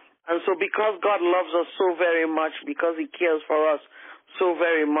 And so because God loves us so very much, because he cares for us so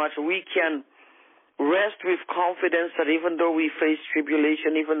very much, we can rest with confidence that even though we face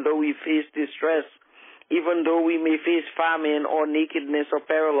tribulation, even though we face distress, even though we may face famine or nakedness or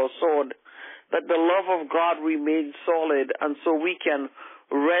peril or sword, that the love of God remains solid. And so we can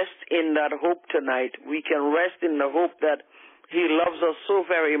rest in that hope tonight. We can rest in the hope that he loves us so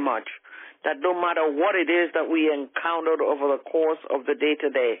very much that no matter what it is that we encountered over the course of the day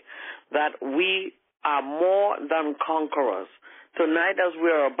today, that we are more than conquerors. Tonight, as we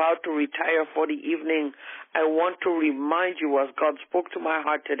are about to retire for the evening, I want to remind you, as God spoke to my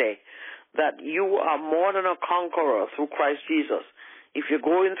heart today, that you are more than a conqueror through Christ Jesus. If you're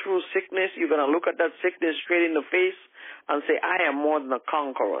going through sickness, you're going to look at that sickness straight in the face and say, "I am more than a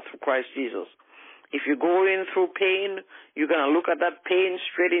conqueror through Christ Jesus." If you're going through pain, you're going to look at that pain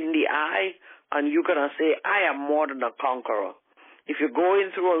straight in the eye and you're going to say, "I am more than a conqueror." If you're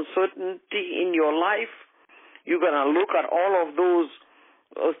going through uncertainty in your life, you're going to look at all of those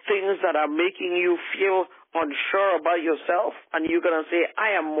things that are making you feel unsure about yourself, and you're going to say,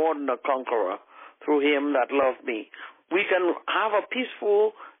 "I am more than a conqueror through him that loved me." We can have a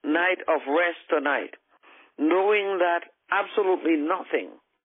peaceful night of rest tonight, knowing that absolutely nothing,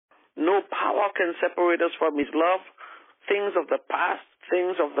 no power can separate us from his love. Things of the past,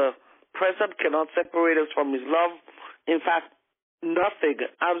 things of the present cannot separate us from his love. In fact, nothing,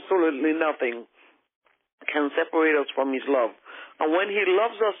 absolutely nothing, can separate us from his love. And when he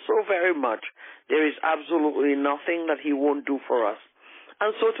loves us so very much, there is absolutely nothing that he won't do for us.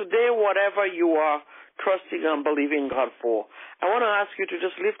 And so today, whatever you are trusting and believing God for, I want to ask you to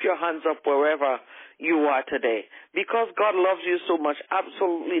just lift your hands up wherever you are today. Because God loves you so much,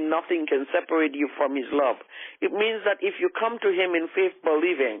 absolutely nothing can separate you from his love. It means that if you come to him in faith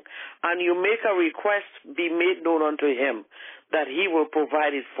believing and you make a request be made known unto him, that he will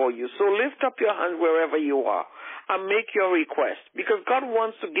provide it for you. So lift up your hands wherever you are and make your request, because God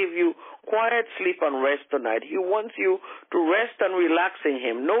wants to give you quiet sleep and rest tonight. He wants you to rest and relax in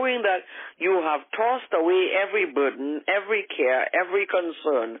him, knowing that you have tossed away every burden, every care, every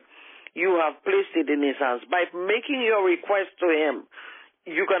concern. You have placed it in his hands. By making your request to him,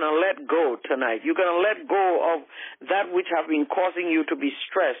 you're going to let go tonight. You're going to let go of that which have been causing you to be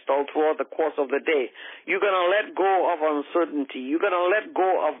stressed all throughout the course of the day. You're going to let go of uncertainty. You're going to let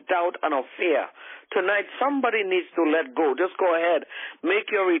go of doubt and of fear. Tonight, somebody needs to let go. Just go ahead.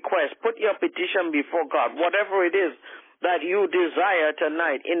 Make your request. Put your petition before God. Whatever it is that you desire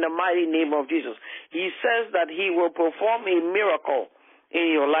tonight, in the mighty name of Jesus. He says that he will perform a miracle in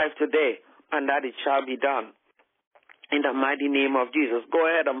your life today, and that it shall be done. In the mighty name of Jesus. Go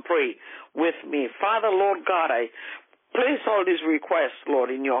ahead and pray with me. Father, Lord God, I place all these requests, Lord,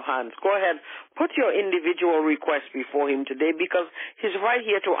 in your hands. Go ahead. Put your individual requests before him today, because he's right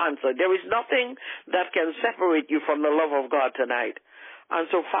here to answer. There is nothing that can separate you from the love of God tonight. And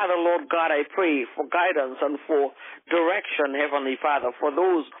so, Father, Lord God, I pray for guidance and for direction, Heavenly Father, for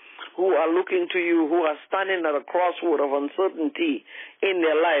those who are looking to you, who are standing at a crossroad of uncertainty in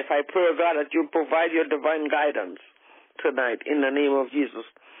their life. I pray, God, that you provide your divine guidance tonight in the name of Jesus.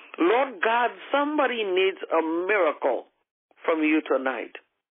 Lord God, somebody needs a miracle from you tonight.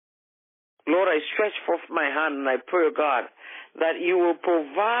 Lord, I stretch forth my hand and I pray, God, that you will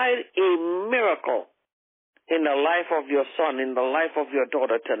provide a miracle in the life of your son, in the life of your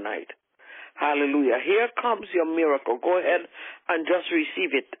daughter tonight. Hallelujah. Here comes your miracle. Go ahead and just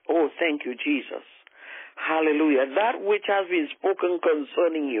receive it. Oh, thank you, Jesus. Hallelujah. That which has been spoken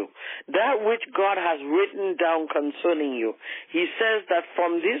concerning you, that which God has written down concerning you, he says that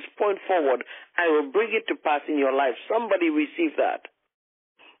from this point forward, I will bring it to pass in your life. Somebody receive that.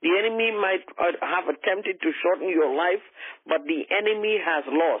 The enemy might have attempted to shorten your life, but the enemy has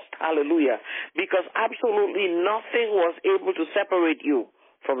lost. Hallelujah. Because absolutely nothing was able to separate you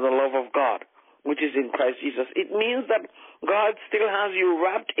from the love of God, which is in Christ Jesus. It means that God still has you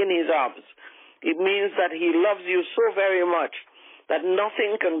wrapped in his arms. It means that he loves you so very much that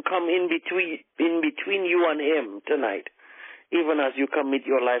nothing can come in between you and him tonight, even as you commit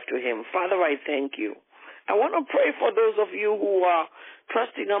your life to him. Father, I thank you. I want to pray for those of you who are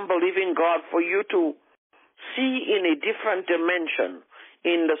trusting and believing God for you to see in a different dimension,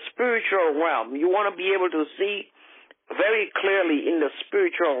 in the spiritual realm. You want to be able to see very clearly in the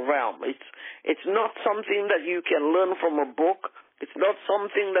spiritual realm. It's not something that you can learn from a book. It's not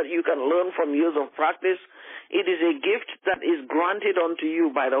something that you can learn from years of practice. It is a gift that is granted unto you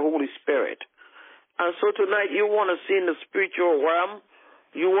by the Holy Spirit. And so tonight you want to see in the spiritual realm.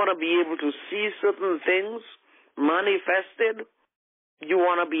 You want to be able to see certain things manifested. You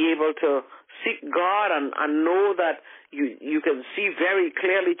want to be able to seek God and know that you can see very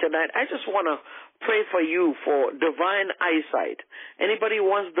clearly tonight. I just want to pray for you for divine eyesight. Anybody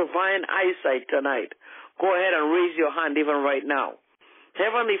wants divine eyesight tonight? Go ahead and raise your hand even right now.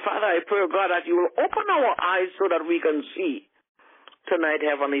 Heavenly Father, I pray, God, that you will open our eyes so that we can see tonight,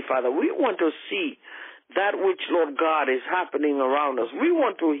 Heavenly Father. We want to see that which, Lord God, is happening around us. We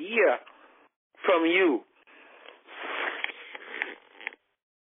want to hear from you.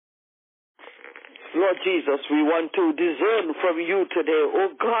 Lord Jesus, we want to discern from you today.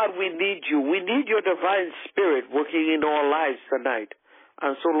 Oh God, we need you. We need your divine spirit working in our lives tonight.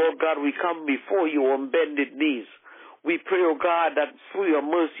 And so, Lord God, we come before you on bended knees. We pray, oh God, that through your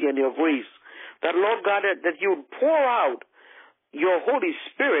mercy and your grace, that, Lord God, that you would pour out your Holy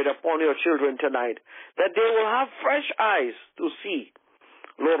Spirit upon your children tonight, that they will have fresh eyes to see,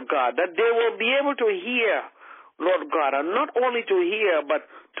 Lord God, that they will be able to hear, Lord God, and not only to hear, but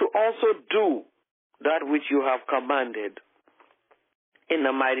to also do that which you have commanded, in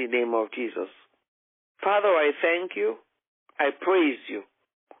the mighty name of Jesus. Father, I thank you, I praise you,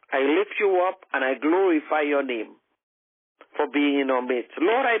 I lift you up, and I glorify your name for being in our midst.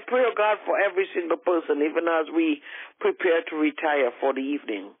 Lord, I pray, oh God, for every single person, even as we prepare to retire for the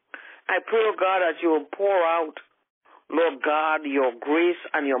evening. I pray, oh God, that you will pour out, Lord God, your grace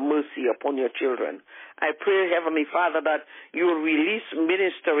and your mercy upon your children. I pray, Heavenly Father, that you will release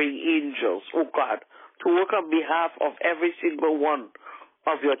ministering angels, oh God, to work on behalf of every single one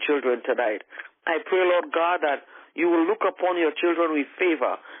of your children tonight. I pray, Lord God, that you will look upon your children with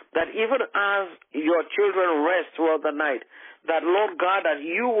favor, that even as your children rest throughout the night, that, Lord God, that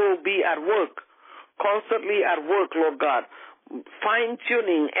you will be at work, constantly at work, Lord God,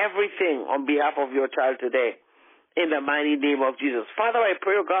 fine-tuning everything on behalf of your child today. In the mighty name of Jesus. Father, I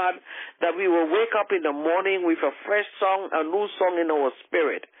pray, oh God, that we will wake up in the morning with a fresh song, a new song in our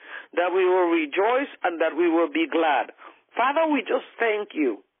spirit, that we will rejoice and that we will be glad. Father, we just thank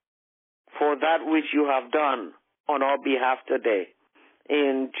you for that which you have done on our behalf today.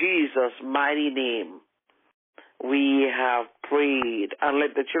 In Jesus' mighty name, we have prayed. And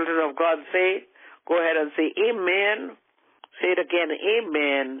let the children of God say, go ahead and say amen. Say it again,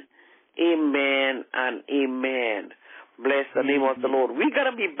 amen. Amen and amen. Bless the name of the Lord. We're going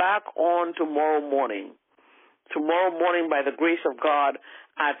to be back on tomorrow morning. Tomorrow morning, by the grace of God,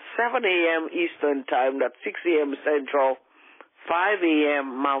 at 7 a.m. Eastern Time, that's 6 a.m. Central, 5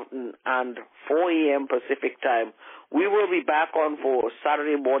 a.m. Mountain, and 4 a.m. Pacific Time. We will be back on for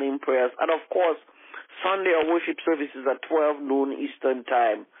Saturday morning prayers. And, of course, Sunday our worship services at 12 noon Eastern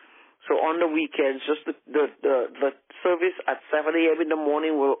Time. So on the weekends, just the service at 7 a.m. in the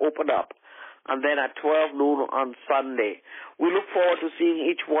morning will open up, and then at 12 noon on Sunday. We look forward to seeing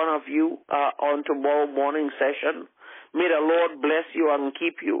each one of you on tomorrow morning session. May the Lord bless you and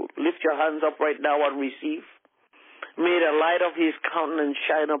keep you. Lift your hands up right now and receive. May the light of his countenance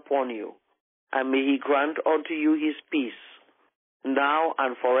shine upon you, and may he grant unto you his peace, now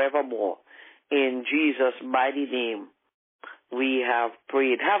and forevermore. In Jesus' mighty name, we have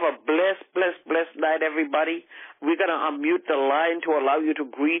prayed. Have a blessed night, everybody. We're going to unmute the line to allow you to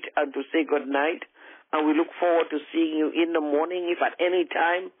greet and to say good night. And we look forward to seeing you in the morning. If at any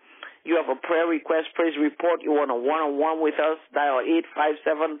time you have a prayer request, praise report, you want a one-on-one with us, dial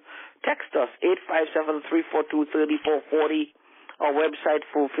 857. Text us, 857-342-3440. Our website,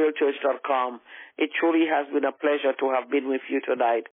 fulfilledchurch.com. It truly has been a pleasure to have been with you tonight.